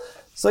big deal.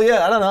 So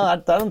yeah, I don't know.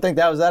 I don't think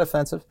that was that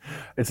offensive.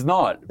 It's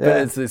not. But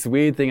it's this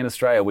weird thing in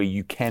Australia where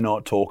you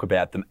cannot talk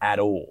about them at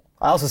all.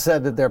 I also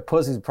said that their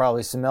pussies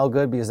probably smell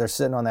good because they're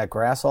sitting on that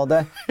grass all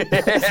day.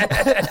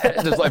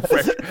 Just like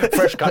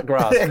fresh cut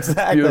grass.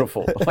 Exactly.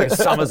 Beautiful. Like a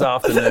summer's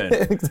afternoon.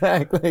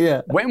 Exactly,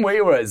 yeah. When we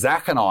were,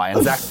 Zach and I,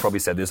 and Zach probably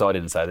said this, I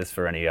didn't say this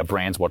for any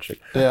brands watching.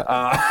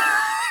 Yeah.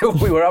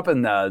 We were up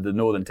in the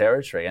Northern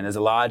Territory, and there's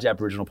a large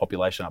Aboriginal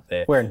population up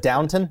there. We're in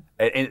Downton?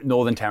 In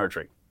Northern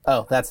Territory.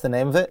 Oh, that's the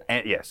name of it?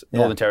 And yes,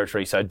 Northern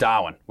Territory. So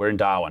Darwin. We're in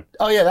Darwin.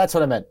 Oh, yeah, that's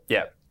what I meant.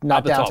 Yeah. Not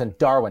up the top. Downton,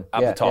 Darwin.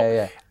 Up Yeah, the top.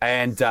 yeah.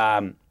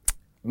 And,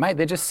 mate,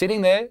 they're just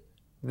sitting there.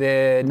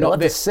 They're They not. love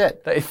to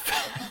sit. They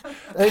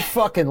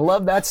fucking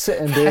love that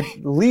sitting,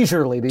 dude.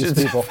 Leisurely, these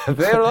people.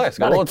 They're relaxed.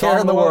 Got Not all a the care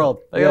time in the world.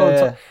 They got all the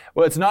Yeah, time.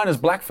 Well, it's known as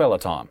blackfella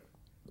time.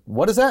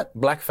 What is that?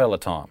 Blackfella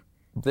time.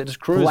 They're just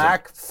cruising.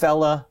 Black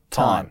fella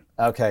time.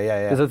 Time. Okay,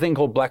 yeah. There's a thing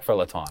called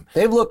blackfella time.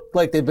 They've looked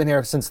like they've been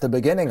here since the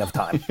beginning of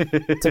time.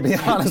 To be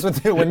honest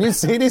with you, when you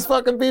see these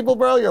fucking people,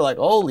 bro, you're like,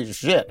 holy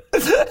shit.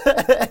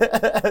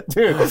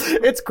 Dude,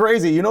 it's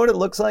crazy. You know what it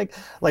looks like?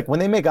 Like when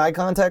they make eye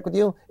contact with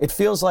you, it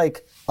feels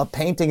like a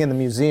painting in the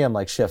museum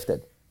like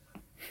shifted.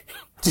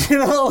 Do you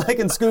know, like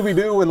in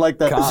Scooby-Doo, when like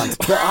the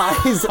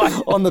eyes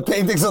on the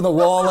paintings on the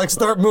wall like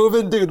start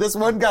moving? Dude, this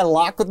one got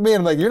locked with me, and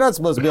I'm like, you're not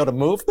supposed to be able to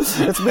move.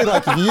 It's me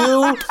like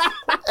you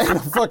and a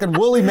fucking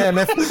woolly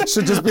mammoth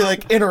should just be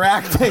like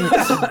interacting.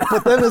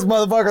 But then this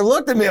motherfucker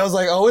looked at me. I was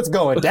like, oh, it's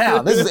going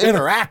down. This is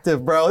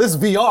interactive, bro. This is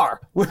VR.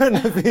 We're in the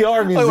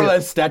VR museum. Like one of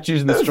those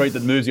statues in the street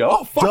that moves. You go,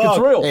 oh fuck, Dog,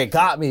 it's real. It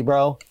got me,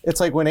 bro. It's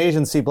like when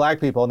Asians see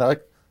black people and they're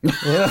like,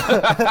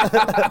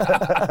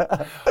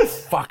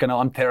 Fucking hell,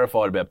 I'm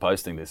terrified about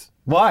posting this.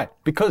 why?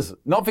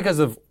 Not because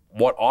of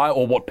what I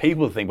or what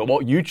people think, but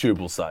what YouTube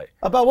will say.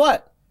 About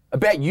what?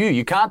 About you.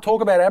 You can't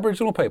talk about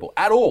Aboriginal people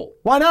at all.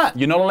 Why not?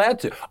 You're not allowed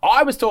to.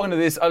 I was talking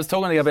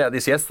about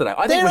this yesterday.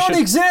 I They think we don't should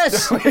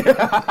exist.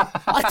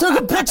 I took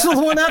a picture with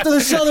one after the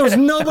show. There was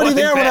nobody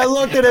there when I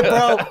looked at it,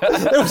 bro.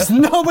 There was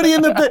nobody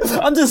in the picture.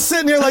 I'm just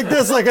sitting here like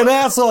this, like an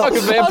asshole. Like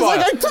a vampire. I was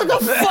like, I took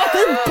a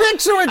fucking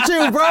picture with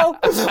you, bro.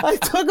 I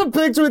took a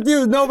picture with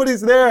you.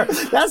 Nobody's there.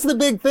 That's the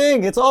big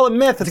thing. It's all a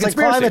myth. It's like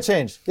conspiracy. climate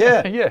change.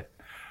 Yeah. Yeah.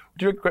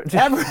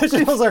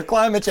 Aboriginals are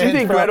climate change. Do you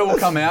think bro. Greta will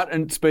come out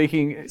and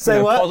speaking?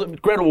 Say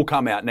what? Greta will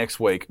come out next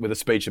week with a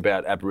speech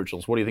about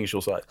Aboriginals. What do you think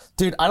she'll say?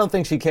 Dude, I don't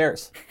think she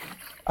cares.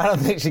 I don't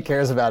think she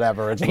cares about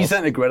Aboriginals. You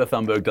saying that Greta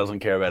Thunberg doesn't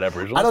care about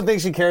Aboriginals? I don't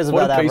think she cares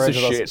What about a piece of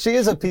Aboriginals. shit. She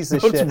is a piece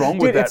of What's shit. wrong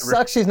with Dude, that? it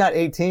sucks she's not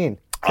 18.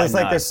 Because I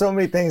like know. there's so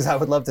many things I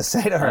would love to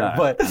say to her, I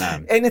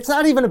know. and it's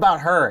not even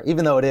about her,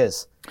 even though it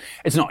is.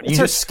 It's not. It's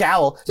her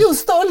scowl. You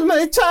stole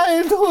my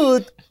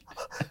childhood.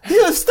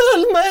 You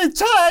stole my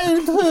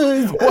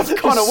childhood.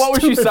 What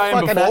was she Stupid saying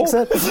fucking before?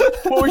 accent.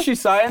 What was she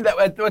saying?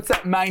 What's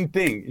that main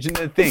thing? Isn't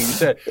the thing? She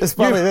said, It's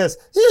probably this.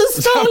 You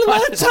stole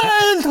my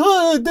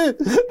childhood.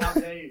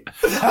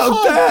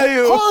 How dare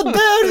you? How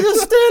dare you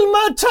steal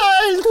my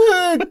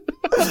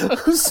childhood?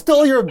 Who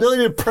stole your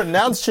ability to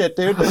pronounce shit,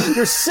 dude?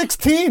 You're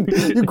 16.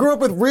 You grew up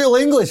with real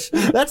English.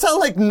 That's how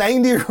like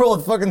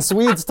 90-year-old fucking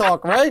Swedes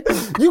talk, right?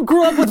 You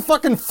grew up with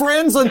fucking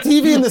Friends on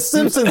TV and The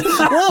Simpsons.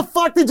 Where the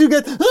fuck did you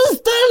get, who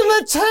stole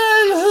my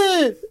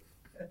childhood?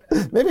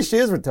 Maybe she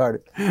is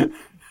retarded.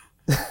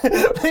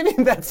 Maybe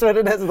that's what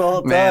it is the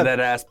whole time. Man, that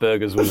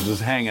Asperger's was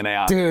just hanging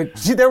out. Dude,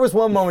 there was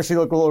one moment she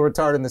looked a little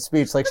retarded in the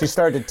speech. Like she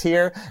started to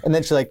tear, and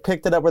then she like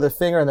picked it up with her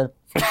finger and then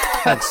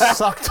like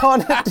sucked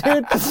on it,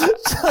 dude.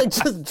 She like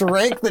just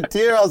drank the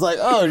tear. I was like,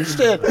 oh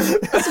shit,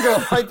 this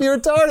girl might be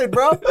retarded,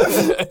 bro.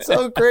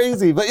 So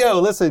crazy. But yo,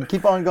 listen,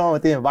 keep on going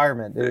with the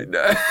environment, dude.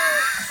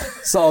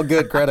 It's all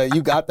good, Greta.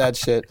 You got that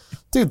shit.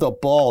 Dude, the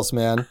balls,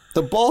 man.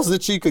 The balls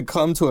that she could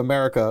come to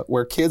America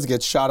where kids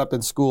get shot up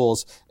in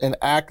schools and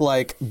act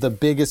like the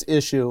biggest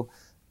issue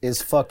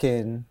is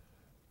fucking...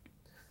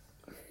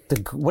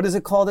 what is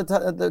it called at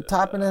the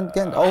top and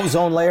again?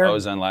 Ozone layer?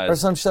 Ozone layers. Or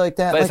some shit like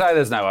that. They Like, say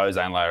there's no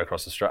ozone layer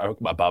across Australia,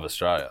 above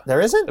Australia.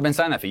 there isn't? They've been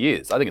saying that for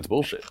years. I think it's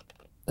bullshit.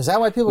 Is that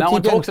why people No keep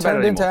one getting talks about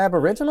turned it into anymore.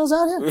 Aboriginals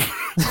out here?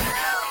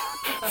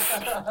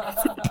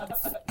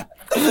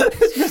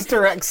 It's just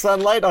direct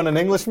sunlight on an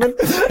Englishman.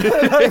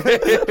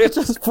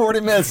 Just 40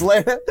 minutes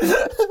later.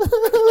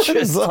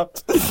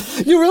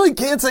 You really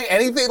can't say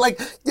anything. Like,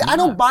 I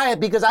don't buy it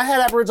because I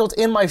had Aboriginals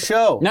in my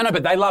show. No,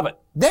 but they love it.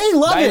 They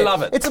love it. They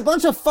love it. It's a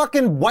bunch of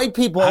fucking white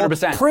people,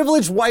 100%.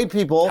 privileged white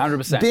people,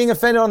 100%. being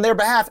offended on their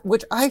behalf,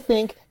 which I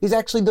think is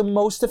actually the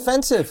most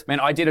offensive. Man,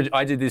 I did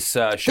this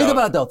show. Think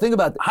about it, though. Think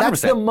about it.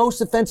 That's 100%. the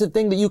most offensive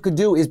thing that you could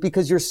do is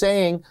because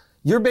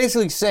you're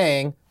basically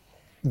saying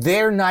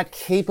they're not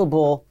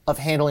capable of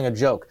handling a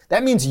joke.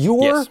 That means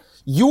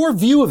your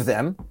view of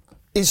them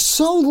is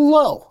so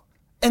low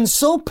and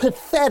so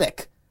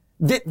pathetic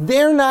that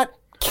they're not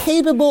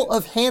capable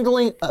of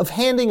handling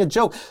a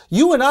joke.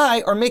 You and I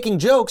are making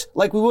jokes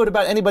like we would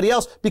about anybody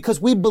else because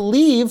we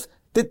believe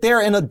that they're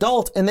an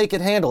adult and they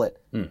can handle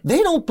it.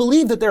 They don't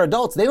believe that they're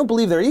adults. They don't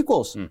believe they're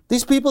equals.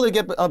 These people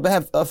that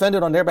have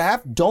offended on their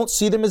behalf don't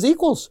see them as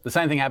equals. The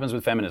same thing happens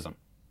with feminism.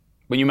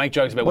 When you make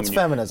jokes about What's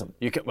women, feminism?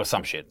 Well,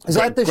 some shit. Is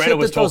that the Greta shit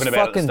was that those talking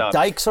about at the fucking start.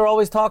 dykes are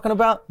always talking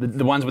about?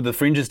 The ones with the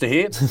fringes to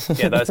here?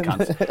 Yeah, those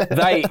cunts.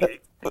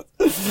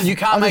 You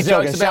can't make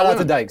Joking. jokes Shout about out to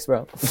women. dykes,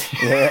 bro.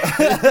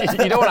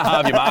 You don't want to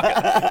halve your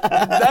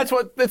market. That's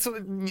what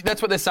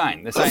they're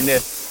saying. They're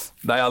saying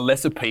they are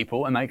lesser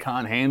people and they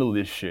can't handle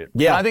this shit.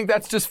 Yeah. And I think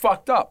that's just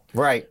fucked up.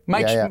 Right.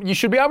 You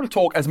should be able to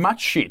talk as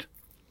much shit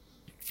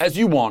as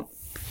you want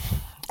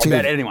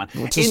about anyone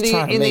just in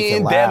trying to the make you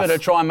endeavor laugh. to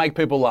try and make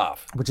people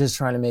laugh. We're just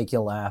trying to make you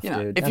laugh, You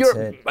know, dude. if That's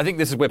you're, it. I think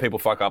this is where people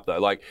fuck up though.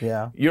 Like,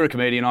 Yeah. you're a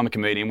comedian, I'm a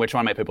comedian. We're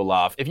trying to make people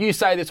laugh. If you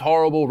say this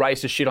horrible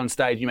racist shit on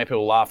stage, you make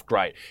people laugh.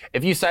 Great.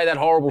 If you say that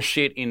horrible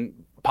shit in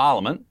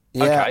Parliament,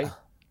 Yeah. okay,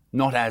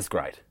 not as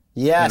great.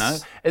 Yes. You know,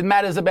 it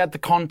matters about the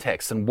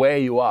context and where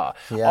you are.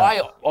 Yeah.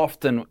 I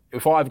often,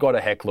 if I've got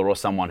a heckler or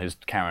someone who's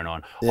carrying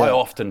on, I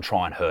often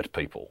try and hurt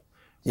people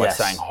by Yes.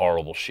 saying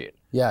horrible shit.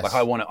 Yes. Like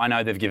I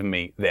know they've given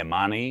me their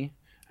money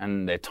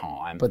and their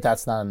time. But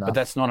that's not enough. But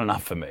that's not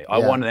enough for me. I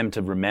want them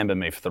to remember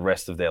me for the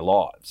rest of their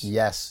lives.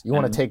 Yes. You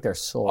want to take their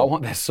soul. I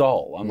want their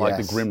soul. I'm like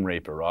Yes. the Grim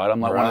Reaper, right?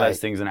 I'm like one of Right. those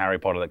things in Harry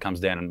Potter that comes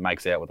down and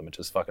makes out with them. It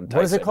just fucking takes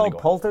What is it everything called?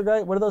 away.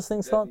 Poltergeist? What are those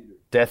things called?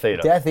 Death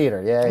Eater. Death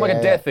Eater, yeah. I'm like yeah,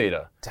 a Death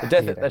Eater. Death The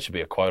Death Eater. That should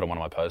be a quote on one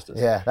of my posters.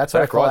 Yeah, that's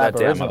what I Zach, call write that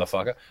down, Aboriginals.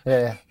 motherfucker.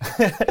 Yeah,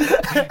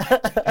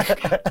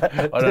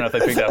 I don't know if they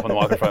picked that up on the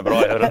microphone, but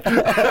I heard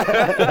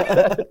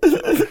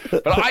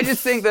it. But I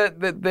just think that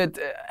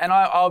and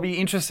I'll be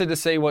interested to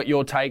see what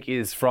your take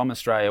is from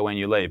Australia when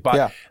you leave. But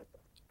yeah.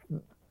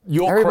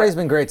 Everybody's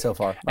been great so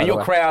far. by and the your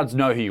way. crowds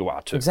know who you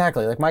are too.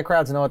 Exactly. Like my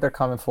crowds know what they're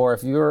coming for.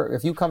 If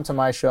you come to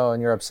my show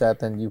and you're upset,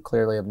 then you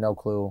clearly have no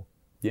clue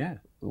Yeah.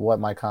 what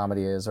my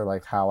comedy is or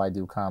like how I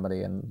do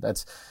comedy, and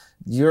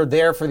you're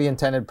there for the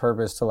intended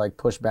purpose to like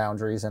push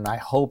boundaries, and I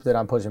hope that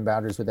I'm pushing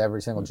boundaries with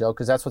every single joke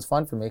because that's what's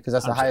fun for me because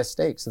that's the highest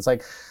stakes. It's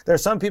like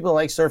there's some people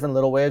like surfing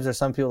little waves, there's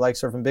some people like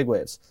surfing big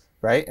waves,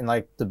 right? And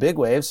like the big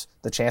waves,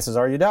 the chances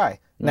are you die.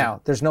 Now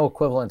there's no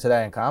equivalent to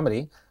that in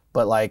comedy,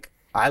 but like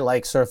I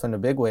like surfing the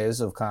big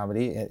waves of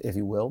comedy, if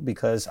you will,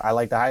 because I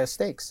like the highest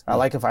stakes. I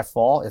like if I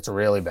fall, it's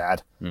really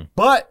bad,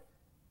 but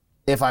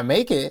if I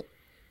make it,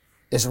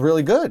 it's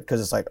really good because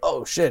it's like,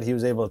 oh shit, he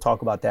was able to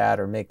talk about that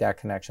or make that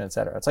connection, et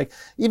cetera. It's like,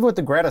 even with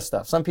the Greta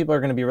stuff, some people are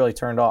going to be really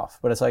turned off,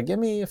 but it's like, give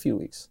me a few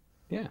weeks.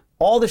 Yeah.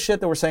 All the shit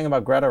that we're saying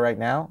about Greta right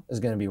now is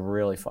going to be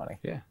really funny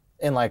Yeah.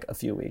 in like a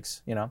few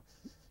weeks, you know?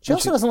 She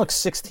also doesn't look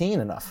 16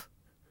 enough.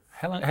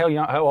 How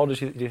old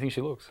do you think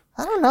she looks?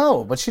 I don't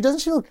know, but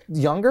doesn't she look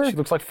younger? She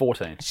looks like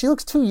 14. She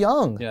looks too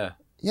young. Yeah.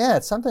 Yeah,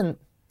 it's something,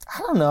 I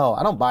don't know.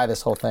 I don't buy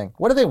this whole thing.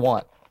 What do they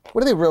want?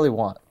 What do they really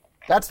want?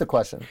 That's the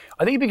question.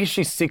 I think because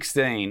she's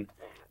 16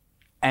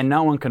 and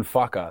no one can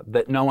fuck her,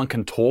 that no one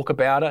can talk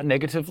about her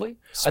negatively.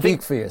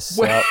 Speak for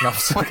yourself.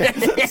 No, okay.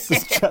 This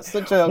is just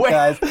a joke,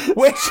 guys.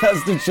 It's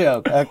just a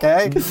joke,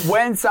 okay?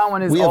 When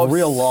someone is We have of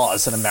real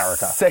laws in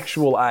America.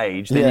 sexual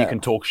age, then Yeah. you can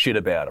talk shit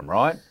about them,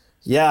 right?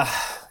 Yeah.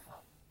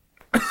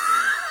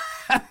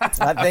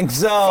 I think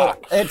so.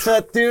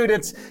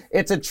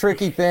 It's a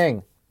tricky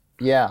thing.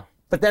 Yeah.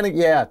 But then,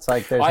 it's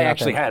like there's I nothing.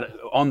 actually had,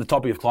 on the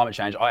topic of climate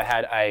change, I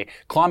had a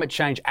climate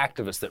change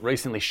activist that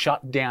recently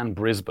shut down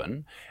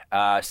Brisbane.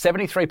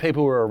 73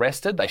 people were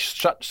arrested. They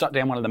shut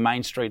down one of the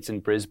main streets in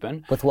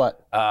Brisbane. With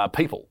what?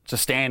 People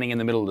just standing in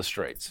the middle of the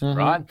streets,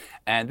 right?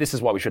 And this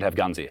is why we should have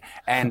guns here.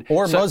 And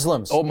Or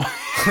Muslims. Or,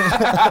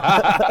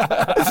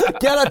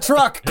 Get a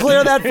truck,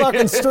 clear that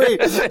fucking street.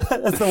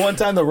 That's the one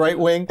time the right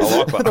wing,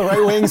 the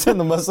right wings and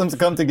the Muslims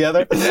come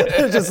together.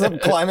 There's just some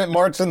climate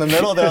march in the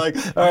middle. They're like,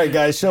 all right,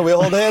 guys, shall we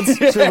hold hands?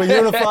 Should we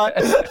unify?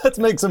 Let's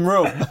make some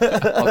room. like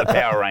the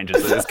Power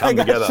Rangers, they just come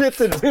They got together. shit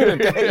to do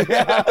today.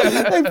 Yeah.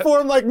 They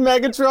form like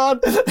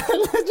Megatron and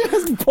they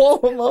just pull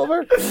them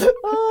over.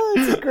 Oh,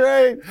 it's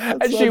great. That's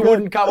And so she good.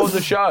 wouldn't come on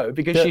the show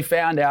because she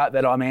found out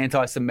that I'm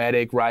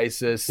anti-Semitic,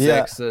 racist,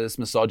 Yeah. sexist,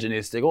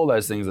 misogynistic, all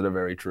those things that are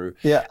very true.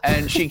 Yeah.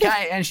 And she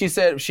came and she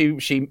said she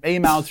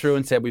emailed through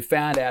and said, we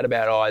found out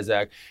about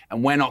Isaac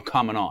and we're not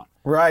coming on.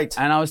 Right.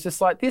 And I was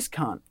just like, this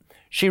cunt.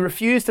 She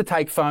refused to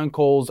take phone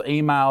calls,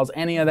 emails,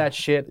 any of that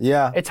shit.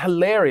 Yeah. It's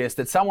hilarious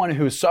that someone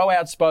who is so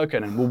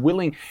outspoken and will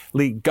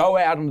willingly go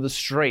out onto the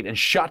street and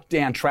shut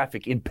down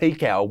traffic in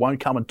peak hour won't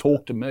come and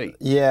talk to me.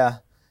 Yeah.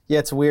 Yeah,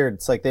 it's weird.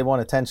 It's like they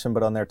want attention,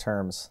 but on their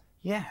terms.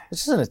 Yeah.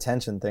 It's just an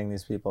attention thing,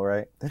 these people,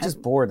 right? They're just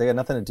bored. They got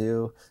nothing to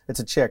do. It's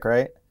a chick,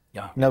 right?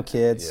 Yeah. No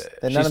kids.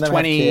 And none She's of them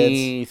have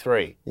kids.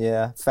 23.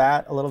 Yeah.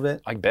 Fat a little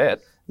bit. I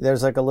bet.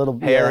 There's like a little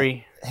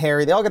Hairy. Yeah,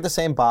 hairy. They all got the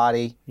same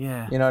body.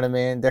 Yeah. You know what I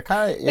mean? They're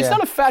kind of, yeah. It's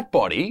not a fat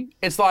body.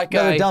 It's like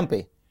No, a... they're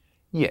dumpy.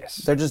 Yes.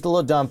 They're just a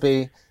little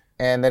dumpy,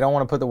 and they don't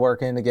want to put the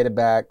work in to get it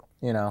back,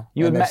 you know.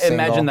 You and they're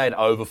single. imagine they'd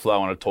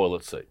overflow on a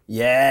toilet seat.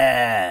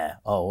 Yeah.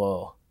 Oh,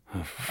 whoa.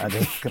 I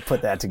just could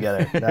put that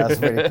together. That was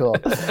pretty cool.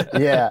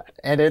 Yeah.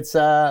 And it's,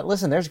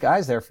 listen, there's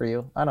guys there for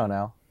you. I don't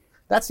know.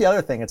 That's the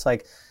other thing. It's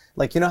like,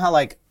 you know how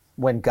like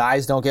when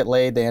guys don't get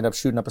laid, they end up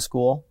shooting up a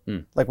school?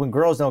 Like when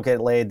girls don't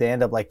get laid, they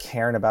end up like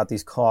caring about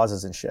these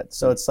causes and shit.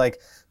 So it's like,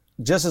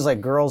 just as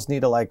like girls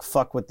need to like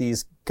fuck with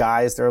these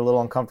guys that are a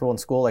little uncomfortable in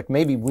school, like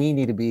maybe we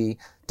need to be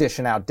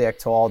dishing out dick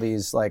to all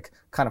these like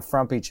kind of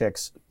frumpy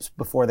chicks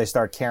before they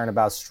start caring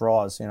about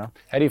straws, you know?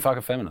 How do you fuck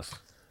a feminist?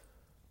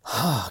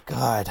 Oh,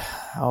 God.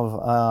 I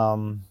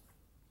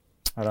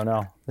don't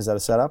know. Is that a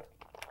setup?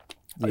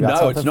 You got No,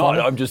 something it's for not. me?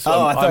 I'm just.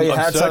 Oh, I thought you I'm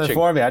had something searching.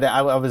 for me.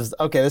 I was,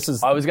 okay, this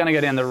is, I was going to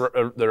go down the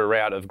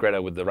route of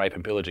Greta with the rape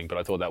and pillaging, but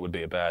I thought that would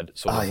be a bad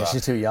sort oh, of. yeah,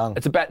 she's too young.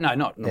 It's a bad. No,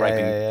 not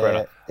raping yeah,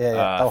 Greta.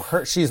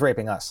 Yeah. She's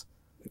raping us.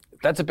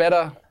 That's a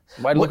better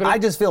way to look at it. I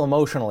just feel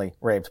emotionally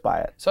raped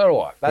by it. So do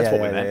I. That's Yeah,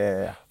 what we yeah, meant.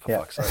 yeah. For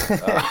fuck's sake.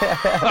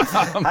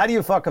 How do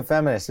you fuck a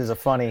feminist is a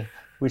funny,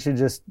 we should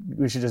just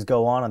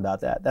go on about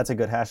that. That's a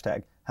good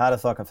hashtag. How to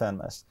fuck a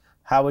feminist.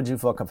 How would you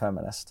fuck a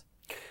feminist?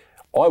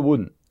 I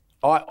wouldn't.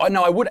 I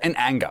know I would in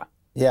anger.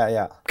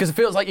 Yeah. Because it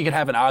feels like you could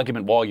have an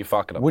argument while you're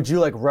fucking them. Would you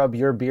like rub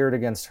your beard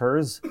against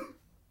hers?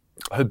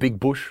 Her big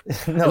bush.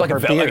 No, like her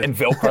beard. and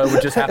Velcro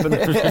would just happen.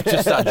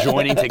 Just start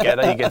joining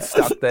together. You get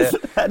stuck there.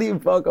 How do you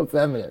fuck a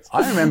feminist?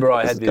 I remember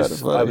I had This is this.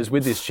 kinda funny. I was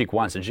with this chick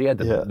once, and she had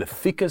Yeah. the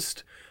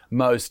thickest,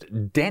 most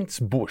dense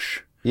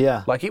bush.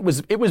 Yeah. Like it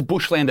was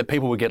bushland that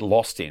people would get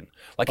lost in.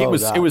 Like it Oh,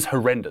 was God. it was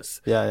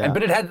horrendous. Yeah.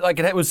 But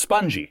it was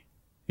spongy.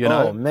 You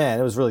know? Oh man,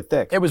 it was really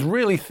thick. It was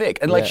really thick,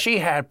 and like Yeah. she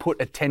had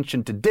put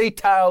attention to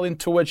detail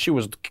into it. She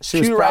was was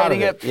proud of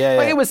curating it. it. Yeah,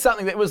 Like yeah. it was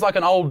something that was like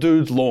an old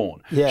dude's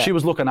lawn. Yeah. She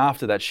was looking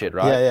after that shit,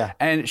 right? Yeah, yeah.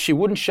 And she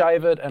wouldn't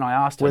shave it, and I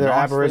asked her Were there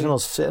nicely.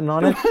 Aboriginals sitting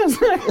on it?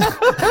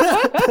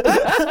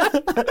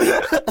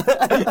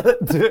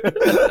 Dude.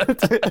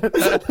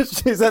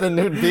 She's at a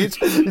nude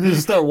beach. You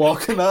just start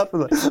walking up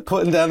and like,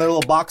 putting down their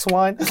little box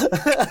wine.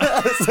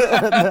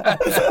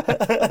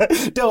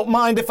 Don't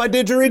mind if I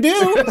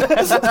didgeridoo.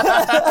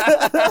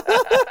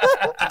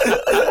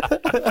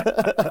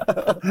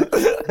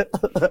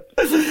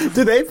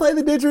 Do they play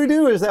the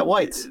didgeridoo, or is that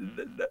whites?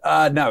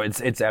 No,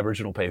 it's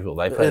Aboriginal people.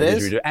 They play It the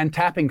is? didgeridoo and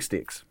tapping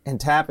sticks. And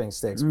tapping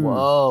sticks.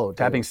 Whoa. Dude.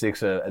 Tapping sticks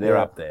they're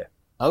Yeah. up there.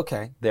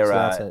 Okay. They're So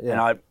that's it,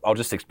 yeah. and I'll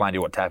just explain to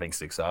you what tapping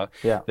sticks are.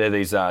 Yeah. They're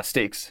these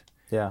sticks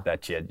Yeah.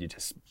 that you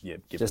just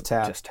give Just them,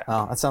 tap. Just tap.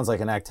 Oh, that sounds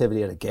like an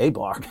activity at a gay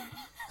bar.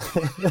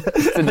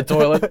 It's in the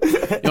toilet.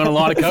 You want a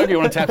line of coke? Or you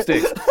want to tap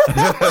sticks?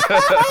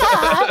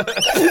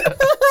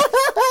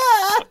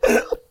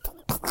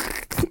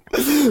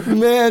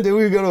 Man, did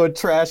we go to a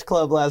trash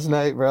club last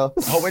night, bro?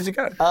 Oh, where'd you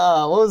go?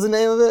 What was the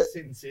name of it?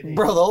 Sin City.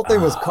 Bro, the whole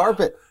thing was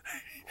carpet.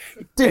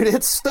 Dude,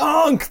 it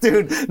stunk,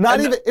 dude.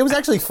 It was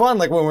actually fun.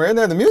 Like when we were in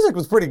there, the music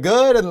was pretty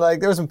good and like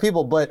there were some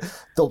people, but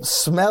the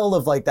smell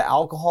of like the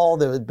alcohol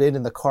that had been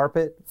in the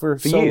carpet for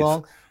so years.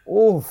 long.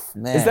 Oof,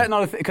 man. Is that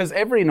not a thing? Because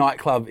every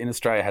nightclub in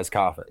Australia has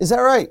carpet. Is that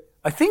right?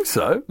 I think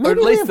so. Maybe or at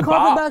we least have the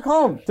carpet bar. back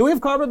home. Do we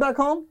have carpet back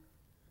home?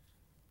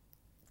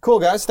 Cool,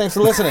 guys. Thanks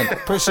for listening.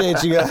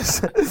 Appreciate you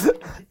guys.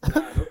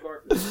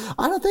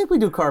 I don't think we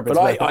do carpets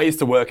But back home. I used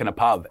to work in a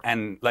pub,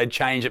 and they'd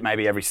change it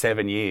maybe every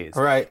 7 years.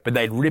 Right. But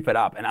they'd rip it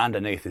up, and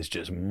underneath is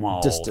just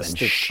mold Just a and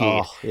stick- shit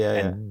oh, yeah,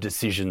 and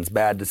decisions,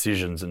 bad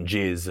decisions, and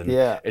jizz, and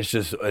Yeah. it's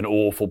just an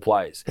awful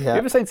place. Yeah. You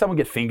ever seen someone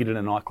get fingered in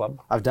a nightclub?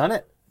 I've done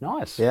it.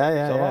 Nice.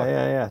 Yeah. So have I.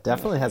 Yeah.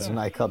 Definitely had some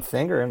nightclub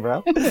fingering,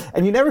 bro.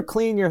 And you never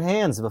clean your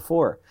hands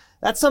before.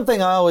 That's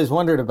something I always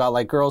wondered about,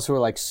 like girls who are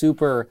like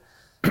super,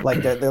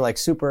 like they're like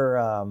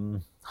super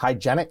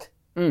hygienic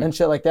and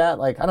shit like that.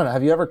 Like, I don't know.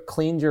 Have you ever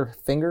cleaned your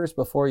fingers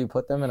before you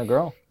put them in a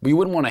girl? But you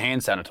wouldn't want to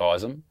hand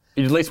sanitize them.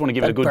 You'd at least want to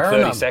give it a good burn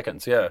 30 them.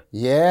 seconds, yeah.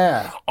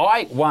 Yeah.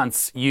 I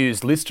once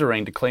used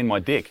Listerine to clean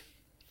my dick.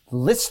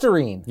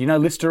 Listerine. You know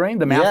Listerine?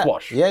 The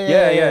mouthwash?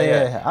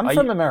 Yeah. I'm Are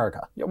from you-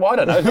 America. Yeah, well, I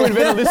don't know. Who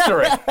invented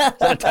Listerine? Is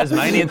that a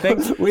Tasmanian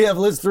thing? We have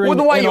Listerine Well,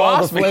 the way in you all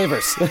the asked me.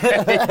 flavors.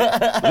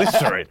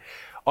 Listerine.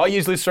 I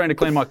use Listerine to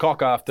clean my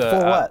cock after...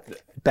 For what?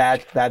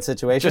 Bad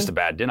situation? Just a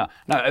bad dinner.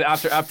 No,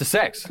 after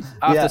sex.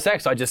 After Yeah.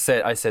 sex,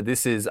 I said,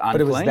 this is unclean.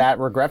 But it was that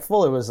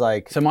regretful? It was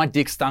like, So my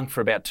dick stunk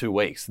for about 2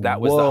 weeks. That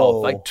was the whole...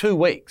 Whoa. Like 2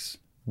 weeks.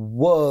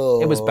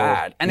 whoa. It was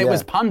bad. And it Yeah.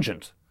 was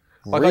pungent.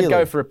 Like I'd go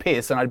Really? for a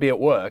piss and I'd be at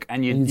work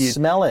and you'd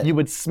smell it. You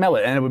would smell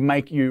it and it would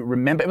make you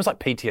remember. It was like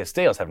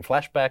PTSD. I was having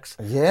flashbacks.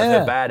 Yeah. I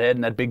had a bad head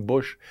and that big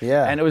bush.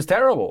 Yeah. And it was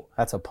terrible.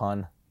 That's a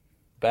pun.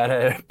 Bad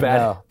head,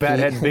 No. bad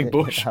head, big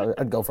bush.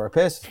 I'd go for a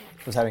piss. I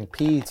was having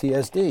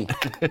PTSD.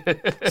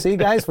 See,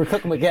 guys, we're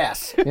cooking with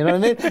gas. You know what I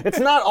mean? It's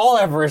not all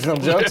Aboriginal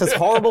jokes. It's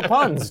horrible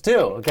puns, too,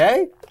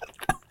 okay?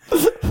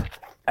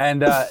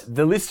 And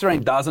the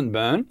Listerine doesn't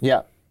burn,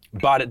 Yeah.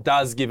 but it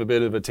does give a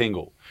bit of a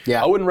tingle.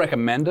 Yeah. I wouldn't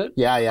recommend it.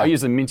 Yeah, yeah. I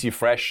use the minty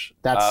fresh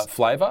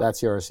flavour.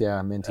 That's yours,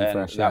 yeah. Minty and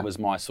fresh. that yeah. was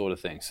my sort of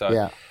thing. So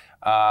Yeah.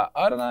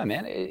 I don't know,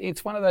 man.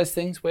 It's one of those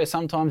things where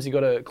sometimes you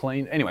got to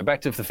clean. Anyway,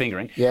 back to the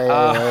fingering.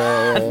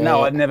 Yeah.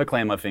 No, I've never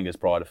cleaned my fingers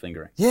prior to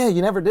fingering. Yeah,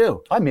 you never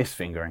do. I miss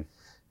fingering.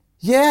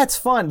 Yeah, it's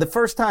fun. The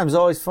first time is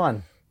always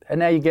fun. And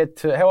now you get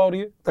to, how old are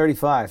you?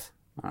 35.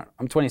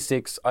 I'm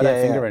 26. I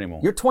don't finger anymore.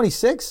 You're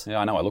 26? Yeah,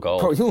 I know. I look old.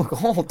 Bro, you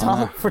look old,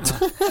 Tom.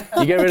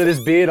 You get rid of this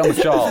beard, I'm a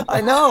child.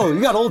 I know. You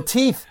got old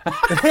teeth.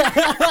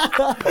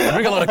 I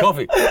drink a lot of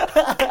coffee.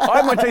 I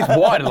had my teeth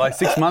whitened like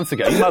 6 months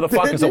ago. You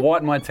motherfuckers are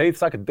whitening my teeth.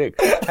 Suck a dick.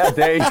 How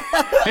dare you?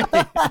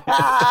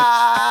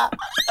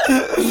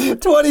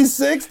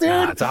 26, dude?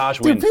 Nah, it's a harsh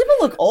Dude, wind. people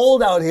look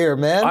old out here,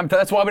 man.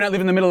 That's why we don't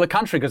live in the middle of the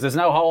country, because there's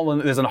no hole.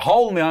 There's a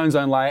hole in the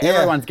ozone layer. Yeah.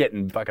 Everyone's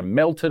getting fucking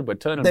melted. We're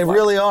turning. They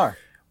really are.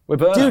 We're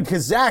burning. Dude,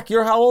 because Zach,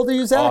 how old are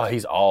you, Zach? Oh,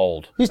 he's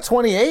old. He's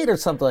 28 or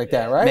something like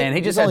that, right? Man, he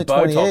just He's had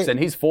only Botox 28. and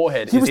his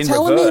forehead He is was in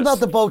telling reverse. me about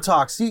the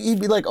Botox. He'd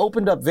be like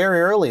opened up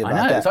very early about I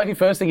know. that. It's like the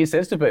first thing he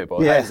says to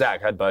people. Yeah. Hey,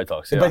 Zach, had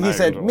Botox. Yeah, I But know he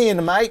said, you're me and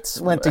the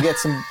mates went to get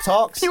some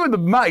talks. You and the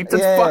mates.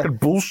 That's fucking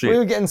bullshit. We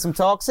were getting some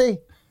Toxie.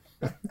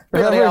 the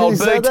Remember old he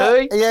said that?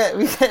 BT? Yeah,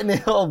 we getting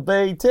the old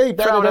BT.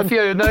 better Throwing a than-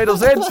 few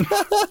needles in.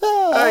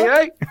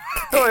 Hey,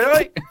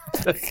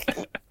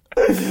 hey.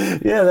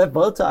 Yeah, that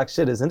Botox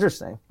shit is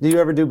interesting. Do you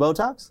ever do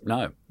Botox?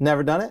 No.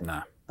 Never done it?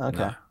 No. Okay.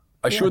 No.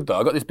 I should, though.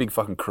 I got this big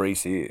fucking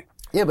crease here.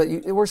 Yeah, but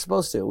we're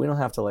supposed to. We don't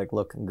have to like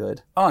look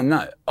good. Oh,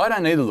 no. I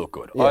don't need to look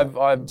good.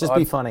 Yeah. Just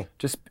be funny.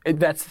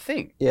 That's the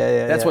thing.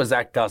 Yeah, That's yeah. what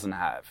Zach doesn't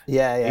have.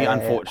 Yeah.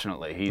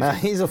 Unfortunately.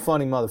 He's a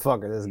funny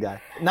motherfucker, this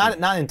guy.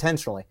 Not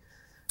intentionally.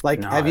 Like,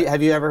 No.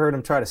 have you ever heard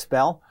him try to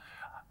spell?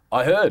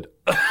 I heard.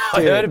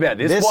 I heard about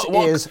this. This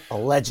What is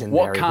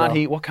legendary,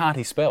 bro. What can't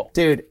he spell?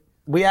 Dude,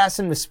 we asked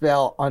him to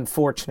spell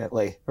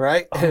unfortunately,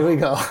 right? Here we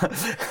go.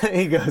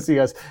 He goes,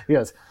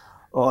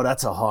 oh,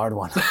 that's a hard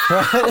one.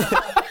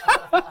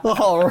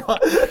 All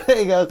right.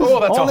 He goes, Oh,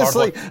 that's a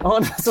hard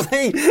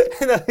honestly,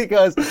 and then he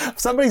goes,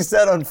 somebody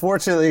said,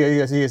 unfortunately,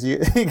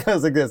 he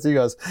goes like this, he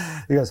goes,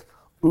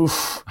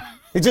 oof.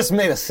 He just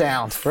made a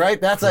sound, right?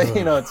 That's how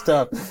you know it's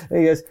tough. And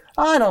he goes,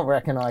 I don't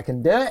reckon I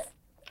can do it.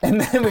 And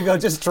then we go,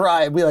 just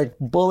try it. We like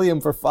bully him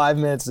for 5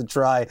 minutes to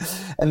try.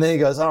 And then he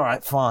goes, all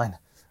right, fine.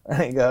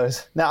 And he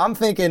goes, now I'm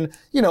thinking,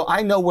 you know,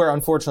 I know where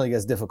unfortunately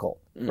gets difficult,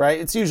 right?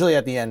 It's usually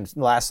at the end,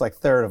 last like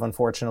third of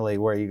unfortunately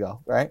where you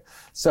go, right?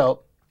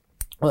 So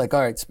we're like,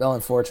 all right, spell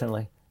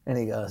unfortunately. And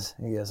he goes,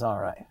 all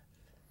right.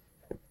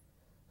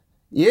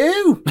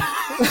 You!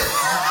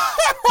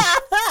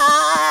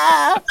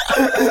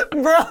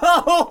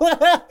 Bro,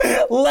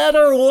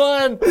 letter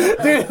one.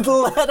 Dude,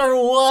 letter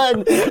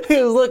one.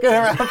 He was looking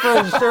around for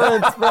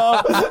insurance,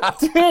 bro.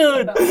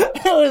 Dude,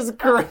 it was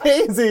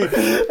crazy.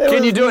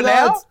 Can you do it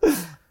now?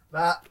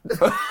 Nah.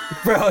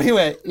 Bro, he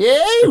went,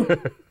 you!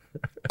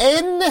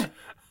 N.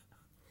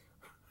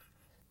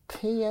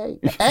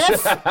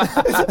 P-A-F.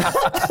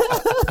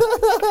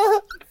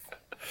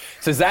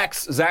 So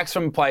Zach's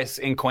from a place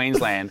in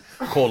Queensland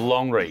called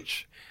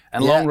Longreach.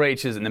 And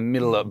Longreach is in the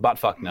middle of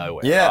buttfuck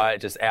nowhere, right?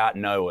 Just out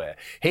nowhere.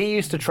 He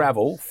used to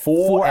travel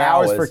 4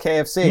 hours for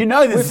KFC. You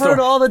know this We've story. heard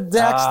all the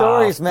Dak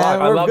stories, man.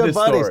 Fuck, We're I love good this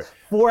buddies. story.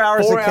 4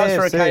 hours, 4 of hours KFC.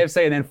 for a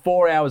KFC and then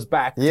 4 hours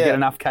back to Yeah. get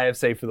enough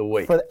KFC for the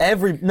week. For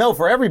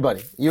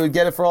everybody. You would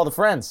get it for all the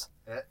friends.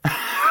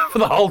 For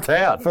the whole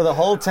town. For the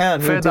whole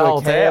town. He Fed would the do a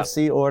whole town.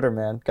 KFC order,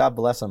 man. God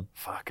bless him.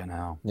 Fucking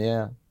hell.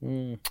 Yeah.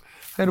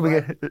 How do we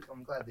get...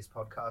 I'm glad this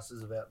podcast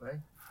is about me.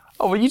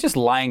 Oh, well, you're just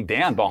laying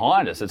down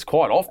behind us. It's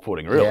quite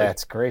off-putting, really. Yeah,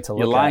 it's great to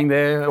look You're at. laying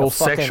there, all A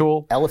fucking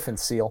sexual. Elephant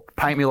seal.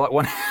 Paint me like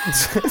one.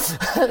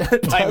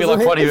 Paint me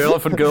like one of your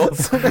elephant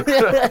girls. Paint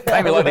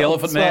me like the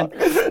elephant man.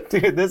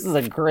 Dude, this is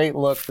a great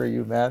look for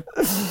you, man.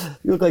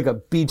 You look like a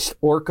beached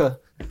orca.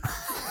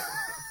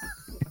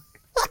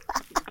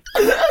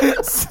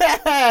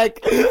 Zach!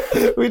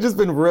 We've just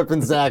been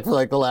ripping Zach for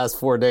like the last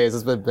 4 days.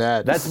 It's been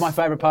bad. That's my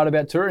favorite part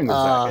about touring with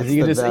Zach. it's Is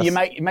you the just, best.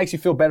 it makes you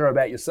feel better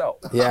about yourself.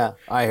 Yeah,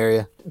 I hear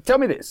you. Tell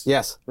me this.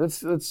 Yes.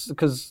 Let's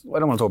because I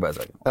don't want to talk about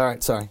Zach. All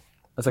right, sorry.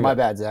 That's okay. My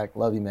bad, Zach.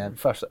 Love you, man.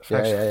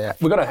 Yeah.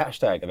 We got a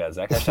hashtag about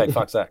Zach. Hashtag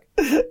fuck Zach.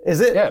 Is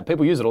it? Yeah,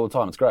 people use it all the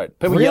time. It's great.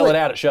 People Really? yell it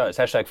out at shows.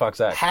 Hashtag fuck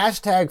Zach.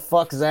 Hashtag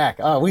fuck Zach.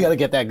 Oh, we got to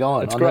get that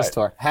going on this great.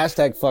 tour.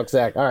 Hashtag fuck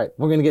Zach. All right,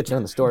 we're going to get you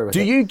on the story with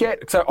Do it. you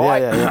get so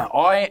Yeah.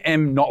 I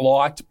am not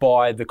liked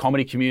by the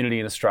comedy community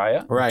in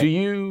Australia. Right. Do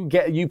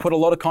you put a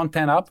lot of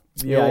content up?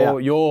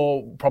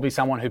 You're probably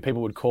someone who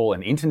people would call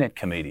an internet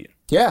comedian.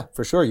 Yeah,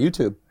 for sure.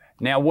 YouTube.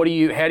 Now, how do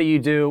you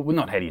do? Well,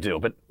 not how do you do it,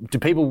 but do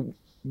people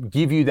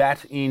give you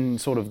that in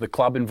sort of the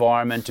club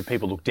environment? Do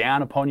people look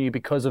down upon you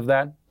because of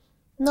that?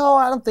 No,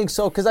 I don't think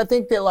so. Because I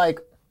think that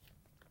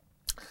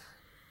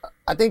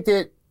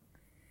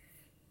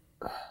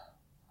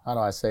how do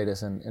I say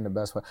this in the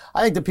best way?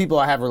 I think the people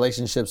I have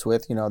relationships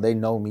with, you know, they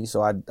know me,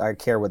 so I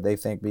care what they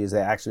think because they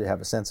actually have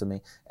a sense of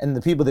me. And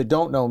the people that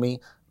don't know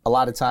me, a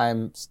lot of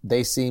times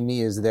they see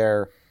me as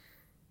their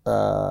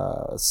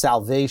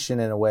salvation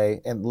in a way.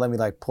 And let me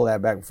like pull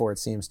that back before it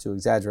seems too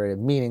exaggerated.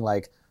 Meaning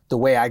like the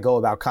way I go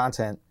about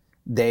content,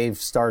 they've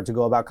started to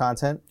go about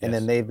content, and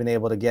then they've been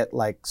able to get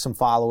like some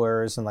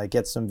followers and like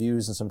get some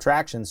views and some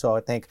traction. So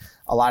I think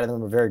a lot of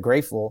them are very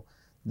grateful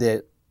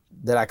that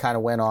I kind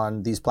of went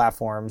on these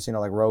platforms, you know,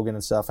 like Rogan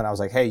and stuff, and I was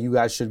like, hey, you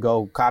guys should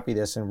go copy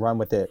this and run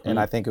with it, and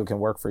I think it can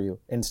work for you.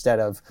 Instead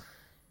of,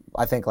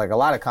 I think like a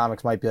lot of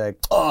comics might be like,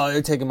 oh,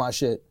 they're taking my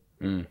shit,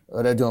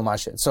 or they're doing my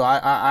shit. So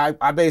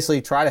I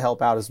basically try to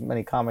help out as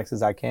many comics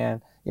as I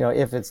can. You know,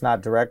 if it's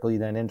not directly,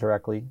 then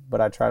indirectly, but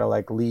I try to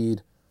like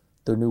lead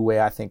the new way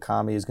I think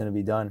comedy is going to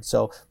be done.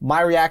 So my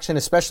reaction,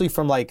 especially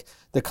from like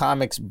the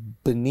comics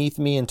beneath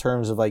me in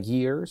terms of like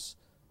years,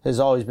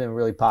 has always been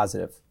really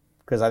positive.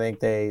 Because I think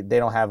they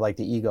don't have like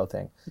the ego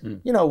thing.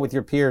 You know, with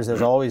your peers,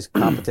 there's always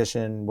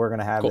competition. We're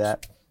gonna have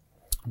that.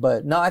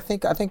 But no, I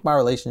think my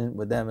relation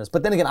with them is.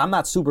 But then again, I'm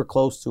not super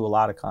close to a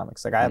lot of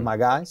comics. Like I have my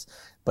guys,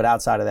 but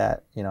outside of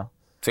that, you know.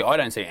 See, I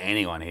don't see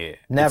anyone here.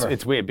 Never.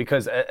 It's weird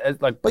because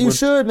like. But you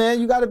should, man.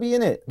 You got to be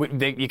in it.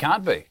 You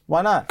can't be.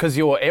 Why not? Because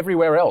you're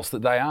everywhere else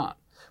that they aren't.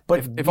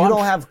 But if you I'm-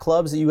 don't have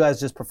clubs that you guys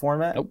just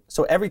perform at. Nope.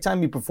 So every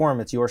time you perform,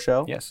 it's your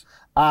show. Yes.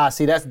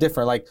 See, that's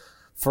different. Like.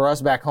 For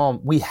us back home,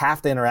 we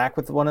have to interact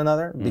with one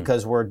another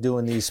because we're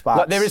doing these spots.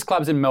 Like there is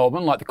clubs in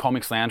Melbourne, like the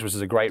Comics Lounge, which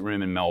is a great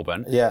room in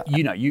Melbourne. Yeah.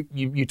 You know,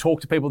 you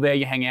talk to people there,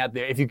 you hang out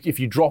there. If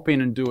you drop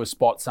in and do a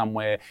spot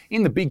somewhere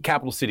in the big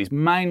capital cities,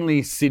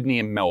 mainly Sydney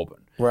and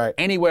Melbourne. Right.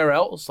 Anywhere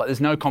else, like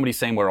there's no comedy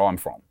scene where I'm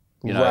from.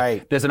 You know,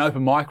 Right. There's an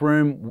open mic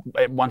room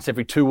once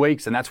every 2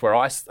 weeks, and that's where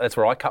I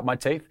cut my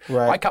teeth.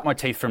 Right. I cut my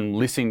teeth from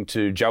listening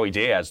to Joey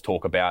Diaz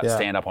talk about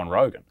stand up on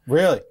Rogan.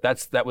 Really?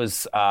 That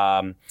was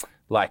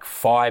like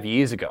 5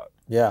 years ago.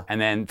 Yeah.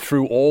 And then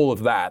through all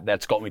of that,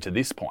 that's got me to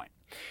this point.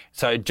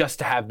 So just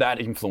to have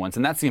that influence,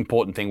 and that's the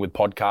important thing with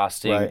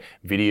podcasting, Right.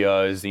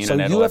 videos, the So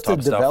internet, you all have that to type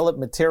of stuff. develop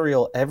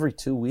material every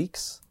 2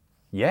 weeks?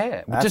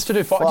 Yeah, That's just to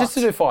do fucked.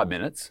 5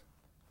 minutes.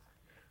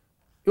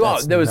 Well,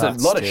 That's there was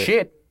nuts, a lot of dude.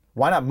 shit.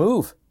 Why not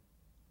move?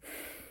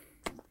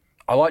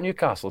 I like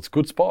Newcastle. It's a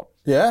good spot.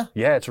 Yeah.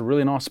 Yeah, it's a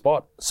really nice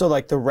spot. So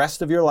like the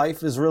rest of your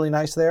life is really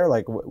nice there.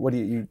 Like what do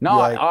you? No, you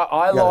like,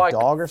 I you got like a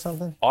dog or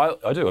something. I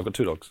do. I've got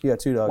 2 dogs. You got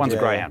 2 dogs. One's a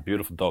yeah, greyhound,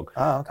 beautiful dog.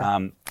 Oh,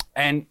 okay.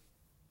 And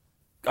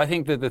I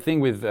think that the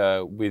thing with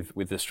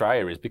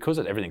Australia is because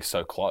everything's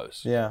so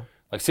close. Yeah.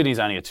 Like Sydney's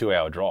only a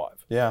 2-hour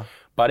drive. Yeah.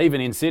 But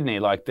even in Sydney,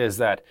 like there's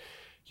that,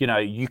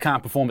 you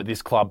can't perform at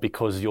this club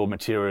because your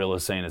material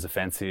is seen as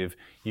offensive.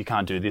 You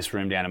can't do this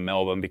room down in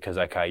Melbourne because,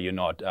 okay, you're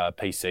not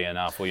PC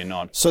enough or you're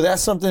not. So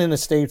that's something in the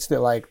States that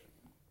like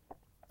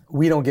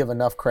we don't give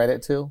enough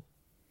credit to,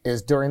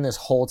 is during this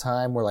whole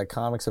time where like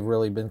comics have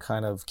really been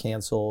kind of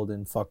canceled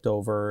and fucked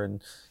over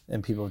and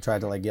people have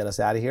tried to like get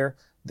us out of here.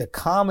 The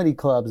comedy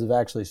clubs have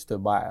actually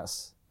stood by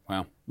us.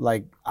 Wow.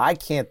 Like I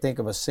can't think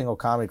of a single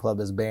comedy club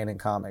that's banning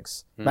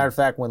comics. Matter of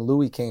fact, when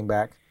Louis came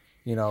back,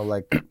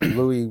 like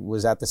Louis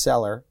was at the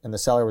Cellar, and the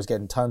Cellar was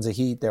getting tons of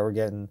heat. They were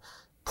getting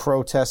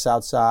protests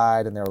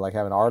outside, and they were like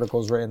having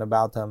articles written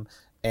about them.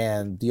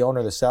 And the owner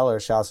of the Cellar,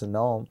 shouts to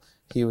Noam,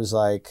 he was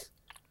like,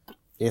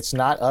 it's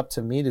not up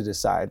to me to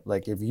decide.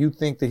 Like if you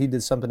think that he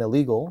did something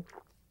illegal,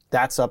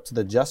 that's up to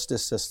the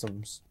justice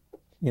systems.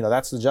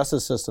 That's the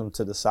justice system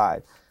to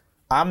decide.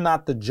 I'm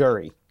not the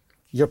jury.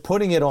 You're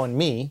putting it on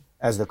me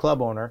as the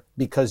club owner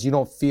because you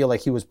don't feel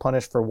like he was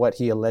punished for what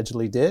he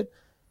allegedly did.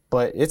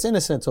 But it's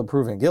innocent until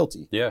proven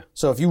guilty. Yeah.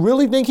 So if you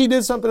really think he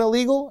did something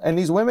illegal and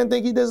these women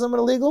think he did something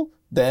illegal,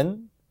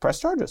 then press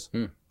charges.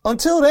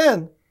 Until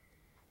then,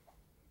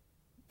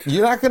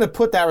 you're not going to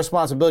put that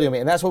responsibility on me.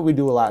 And that's what we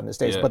do a lot in the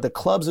States. Yeah. But the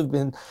clubs have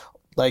been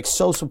like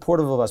so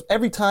supportive of us.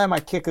 Every time I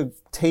kick a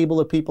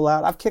table of people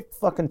out, I've kicked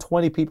fucking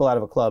 20 people out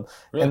of a club.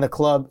 Really? And the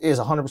club is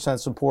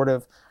 100%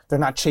 supportive. They're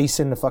not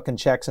chasing the fucking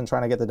checks and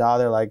trying to get the dollar.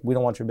 They're like, we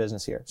don't want your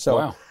business here. So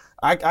wow.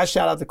 I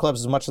shout out the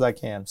clubs as much as I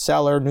can.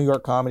 Cellar, New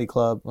York Comedy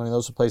Club. I mean,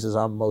 those are places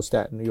I'm most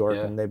at in New York,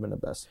 and they've been the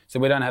best. So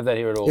we don't have that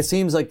here at all. It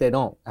seems like they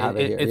don't have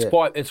it here. It's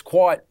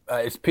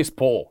piss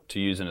poor, to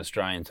use an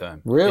Australian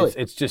term. Really?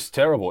 It's just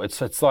terrible.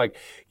 It's like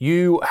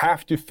you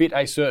have to fit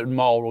a certain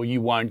mold or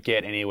you won't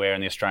get anywhere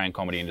in the Australian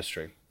comedy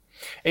industry.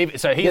 They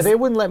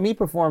wouldn't let me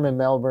perform in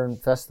Melbourne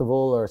Festival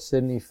or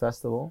Sydney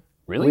Festival.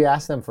 Really? We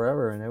asked them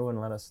forever, and they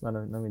wouldn't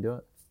let me do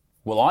it.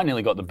 Well, I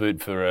nearly got the boot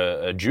for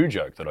a Jew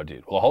joke that I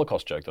did, or a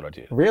Holocaust joke that I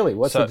did. Really?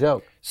 What's the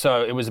joke?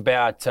 So it was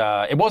about,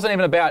 it wasn't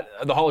even about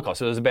the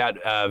Holocaust. It was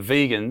about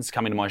vegans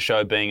coming to my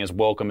show being as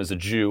welcome as a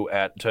Jew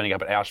turning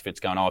up at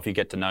Auschwitz going, if you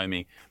get to know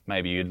me,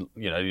 maybe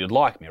you'd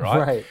like me,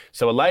 right? Right.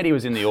 So a lady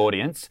was in the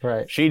audience.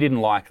 Right. She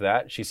didn't like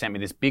that. She sent me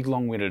this big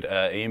long-winded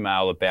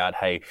email about,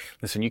 hey,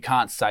 listen, you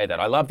can't say that.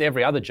 I loved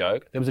every other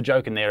joke. There was a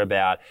joke in there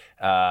about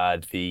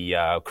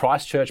the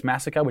Christchurch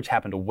massacre, which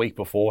happened a week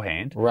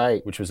beforehand.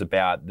 Right. Which was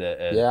about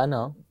the... yeah, I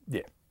know.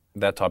 Yeah,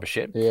 that type of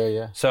shit.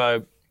 Yeah.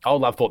 So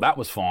Old Love thought that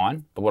was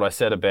fine, but what I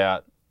said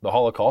about the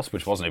Holocaust,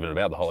 which wasn't even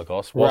about the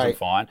Holocaust, wasn't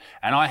fine.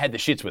 And I had the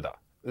shits with her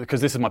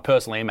because this is my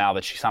personal email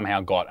that she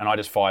somehow got, and I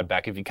just fired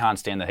back, if you can't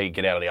stand the heat,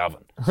 get out of the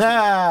oven.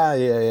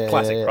 Yeah.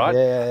 Classic, right?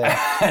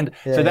 Yeah. And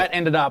so that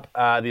ended up,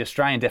 the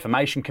Australian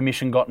Defamation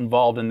Commission got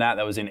involved in that.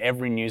 That was in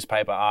every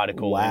newspaper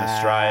article in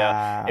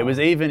Australia. It was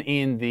even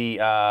in the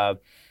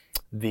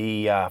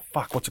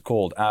what's it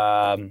called?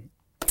 The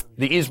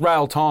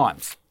Israel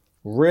Times.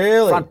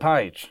 Really? Front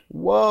page.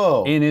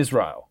 Whoa. In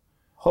Israel.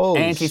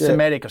 Holy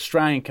Anti-Semitic shit.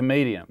 Australian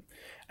comedian.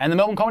 And the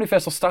Melbourne Comedy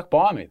Festival stuck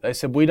by me. They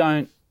said, we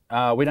don't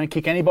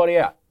kick anybody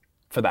out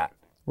for that.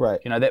 Right.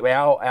 That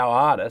our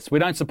artists, we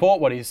don't support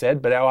what he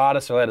said, but our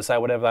artists are allowed to say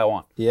whatever they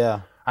want.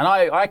 Yeah. And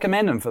I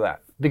commend them for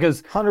that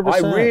because 100%.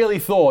 I really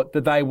thought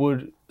that they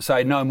would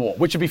say no more,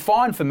 which would be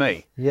fine for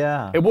me.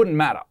 Yeah. It wouldn't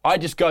matter.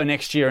 I'd just go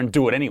next year and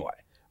do it anyway.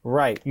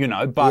 Right.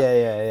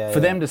 But for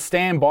them to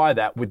stand by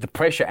that with the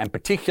pressure, and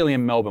particularly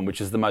in Melbourne,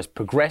 which is the most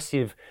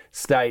progressive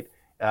state,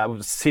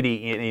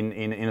 city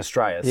in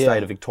Australia,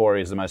 state of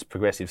Victoria is the most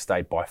progressive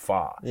state by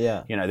far.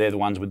 Yeah. They're the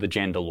ones with the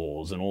gender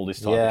laws and all this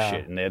type of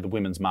shit, and they're the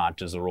women's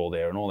marches are all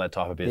there and all that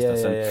type of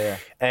business.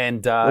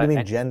 And what do you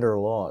mean gender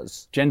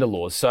laws? Gender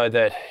laws, so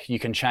that you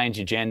can change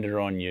your gender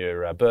on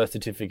your birth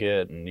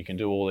certificate, and you can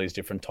do all these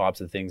different types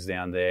of things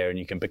down there, and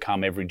you can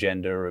become every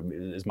gender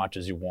as much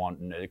as you want,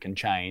 and it can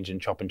change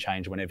and chop and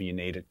change whenever you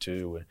need it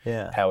to,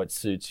 how it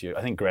suits you.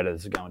 I think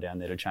Greta's going down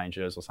there to change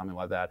hers or something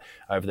like that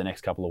over the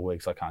next couple of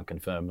weeks. I can't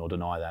confirm nor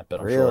deny that,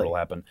 but I'm sure it'll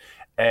happen.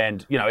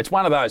 And it's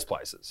one of those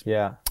places.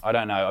 Yeah. I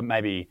don't know.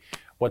 Maybe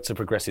what's a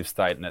progressive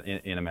state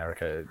in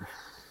America?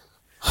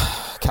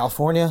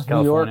 California,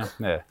 New York.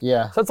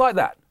 Yeah. So it's like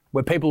that,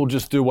 where people will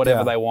just do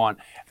whatever they want,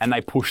 and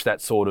they push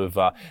that sort of.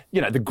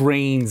 The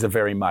Greens are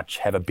very much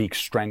have a big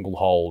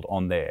stranglehold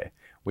on there,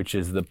 which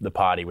is the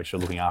party which are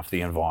looking after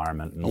the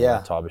environment and all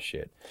that type of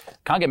shit.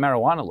 Can't get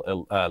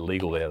marijuana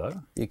legal there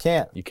though. You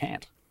can't. You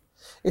can't.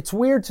 It's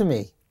weird to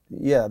me.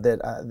 Yeah,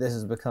 that this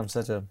has become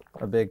such a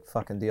big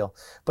fucking deal.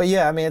 But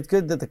yeah, I mean, it's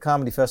good that the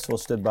comedy festival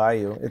stood by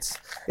you.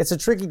 It's a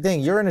tricky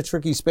thing. You're in a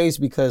tricky space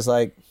because,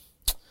 like,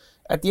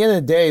 at the end of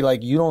the day,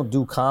 like, you don't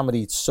do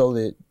comedy so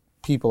that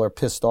people are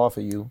pissed off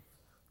at you.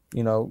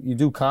 you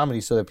do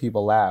comedy so that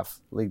people laugh.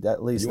 Like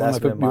at least You that's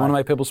want to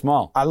make people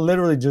smile. I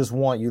literally just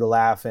want you to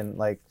laugh and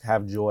like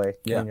have joy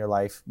Yeah. in your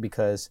life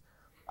because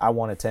I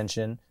want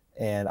attention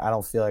and I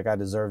don't feel like I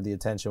deserve the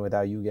attention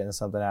without you getting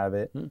something out of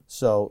it.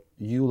 So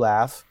you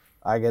laugh,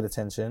 I get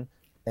attention,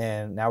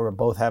 and now we're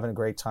both having a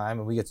great time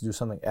and we get to do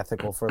something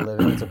ethical for a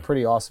living. It's a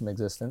pretty awesome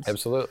existence.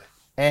 Absolutely.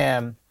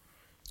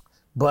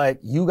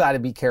 But you got to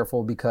be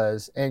careful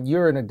because, and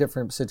you're in a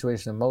different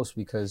situation than most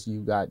because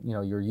you got,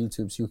 your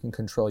YouTube, so you can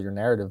control your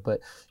narrative. But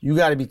you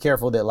got to be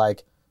careful that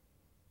like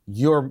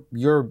you're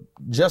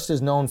just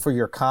as known for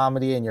your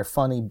comedy and your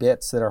funny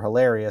bits that are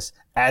hilarious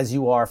as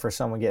you are for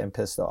someone getting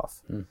pissed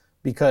off.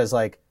 Because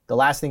like the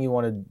last thing you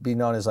want to be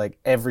known as like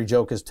every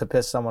joke is to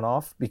piss someone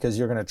off because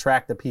you're going to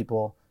attract the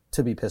people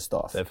to be pissed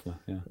off. Definitely.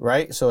 Yeah.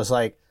 Right? So it's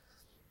like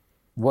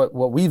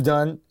what we've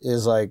done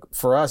is like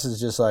for us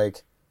is just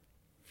like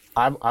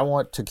I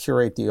want to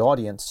curate the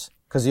audience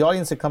because the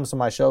audience that comes to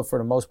my show for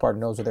the most part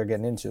knows what they're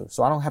getting into.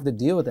 So I don't have to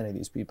deal with any of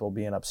these people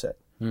being upset.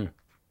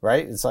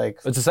 Right? It's like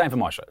It's the same for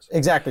my shows.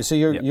 exactly. So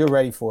you're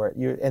ready for it.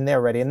 And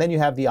they're ready. And then you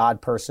have the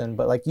odd person,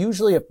 but like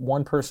usually if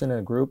one person in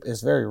a group,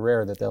 it's very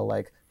rare that they'll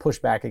like push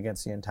back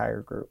against the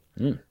entire group.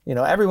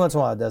 Every once in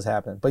a while it does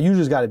happen, but you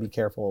just got to be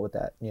careful with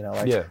that.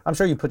 Yeah. I'm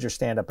sure you put your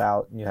stand up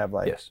out and you have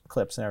like Yes.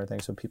 clips and everything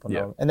so people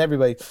know. Yeah. And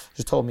everybody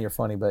just told me you're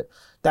funny, but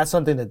that's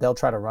something that they'll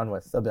try to run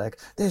with. They'll be like,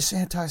 this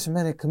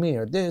anti-Semitic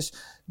comedian or this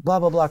blah,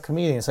 blah, blah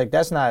comedian. It's like,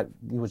 that's not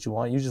what you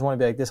want. You just want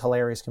to be like this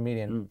hilarious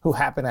comedian who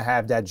happened to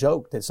have that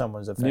joke that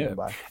someone's offended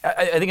by.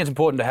 I think it's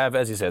important to have,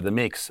 as you said, the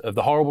mix of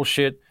the horrible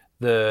shit,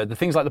 the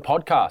things like the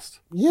podcast,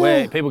 Yeah.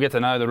 where people get to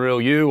know the real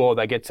you, or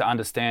they get to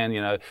understand,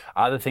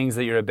 other things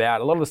that you're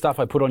about. A lot of the stuff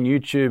I put on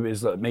YouTube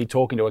is like me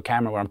talking to a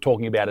camera where I'm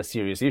talking about a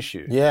serious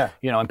issue. Yeah.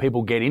 And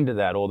people get into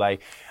that, or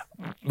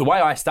the way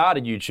I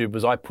started YouTube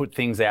was I put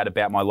things out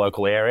about my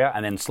local area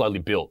and then slowly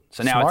built.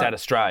 So now it's Smart. at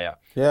Australia.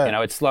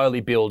 Yeah. It's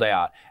slowly built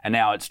out, and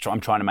now I'm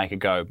trying to make it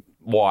go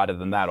wider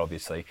than that,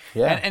 obviously.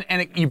 Yeah.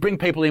 And you bring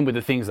people in with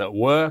the things that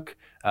work,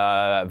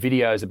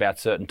 videos about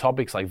certain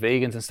topics like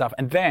vegans and stuff,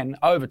 and then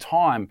over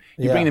time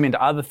you Yeah. bring them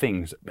into other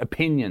things,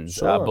 opinions,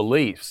 Sure.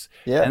 beliefs,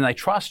 Yeah. and they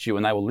trust you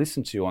and they will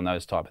listen to you on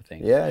those type of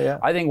things. Yeah.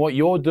 I think what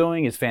you're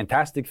doing is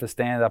fantastic for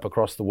stand-up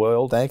across the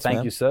world. Thanks, Thank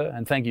man. you, sir,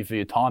 and thank you for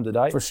your time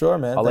today. For sure,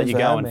 man. I'll let Thanks you for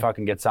go having and me.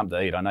 fucking get something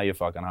to eat. I know you're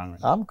fucking hungry.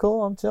 I'm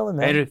cool. I'm chilling,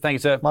 man. Andrew, thank you,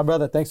 sir. My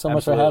brother, thanks so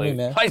much for Absolutely. having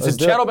me, man. Ladies Let's and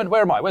do it. gentlemen,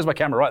 where am I? Where's my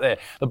camera? Right there.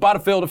 The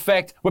Butterfield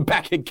Effect. We're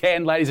back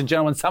again, ladies and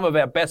gentlemen. Some of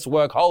our best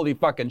work. Holy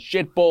fucking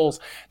shitballs.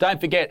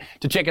 Don't forget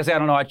to check us out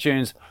on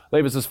iTunes.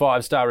 Leave us a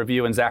 5-star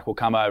review and Zach will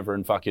come over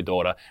and fuck your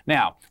daughter.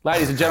 Now,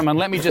 ladies and gentlemen,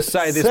 let me just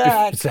say this.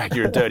 Zach. Zach,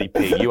 you're a dirty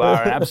pig. You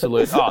are an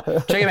absolute... Oh,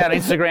 check him out on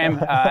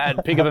Instagram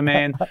at Pig of a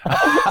Man.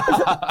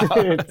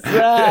 Dude,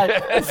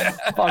 Zach.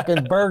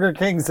 Fucking Burger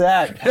King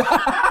Zach.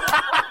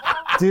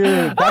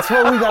 Dude, that's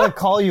what we gotta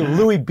call you,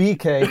 Louis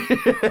BK.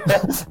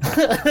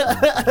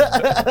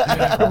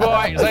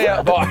 Goodbye. See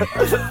ya. Bye.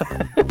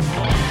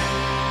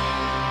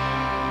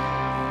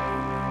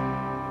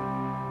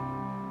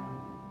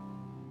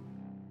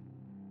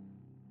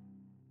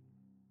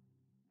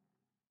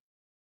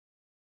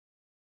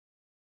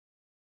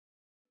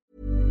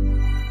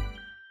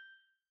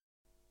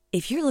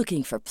 If you're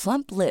looking for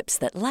plump lips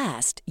that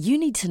last, you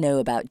need to know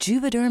about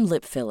Juvederm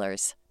lip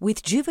fillers.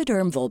 With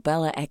Juvederm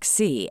Volbella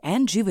XC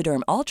and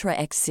Juvederm Ultra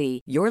XC,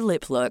 your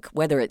lip look,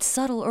 whether it's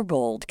subtle or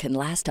bold, can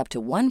last up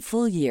to 1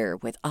 full year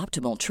with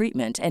optimal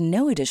treatment and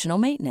no additional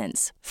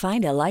maintenance.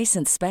 Find a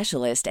licensed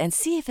specialist and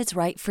see if it's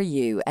right for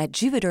you at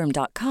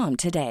Juvederm.com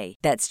today.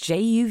 That's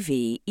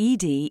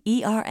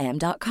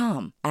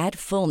JUVEDERM.com. Add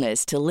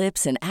fullness to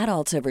lips in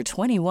adults over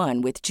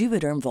 21 with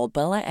Juvederm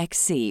Volbella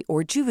XC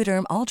or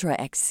Juvederm Ultra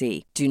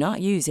XC. Do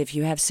not use if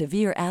you have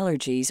severe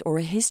allergies or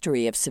a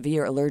history of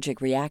severe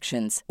allergic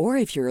reactions, or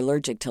if you're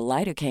allergic to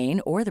lidocaine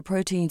or the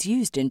proteins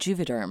used in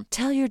Juvederm.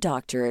 Tell your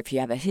doctor if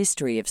you have a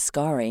history of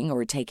scarring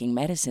or taking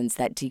medicines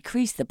that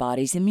decrease the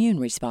body's immune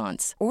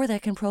response or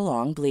that can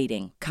prolong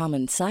bleeding.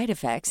 Common side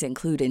effects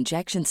include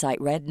injection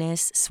site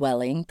redness,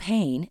 swelling,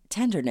 pain,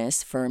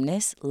 tenderness,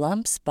 firmness,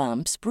 lumps,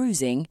 bumps,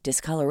 bruising,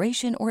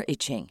 discoloration, or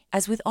itching.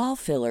 As with all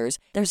fillers,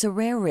 there's a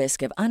rare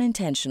risk of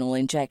unintentional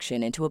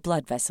injection into a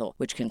blood vessel,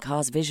 which can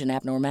cause vision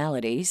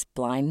abnormalities,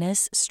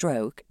 blindness,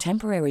 stroke,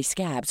 temporary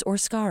scabs, or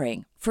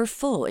scarring. For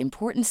full,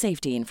 important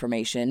safety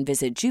information,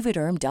 visit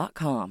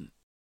Juvederm.com.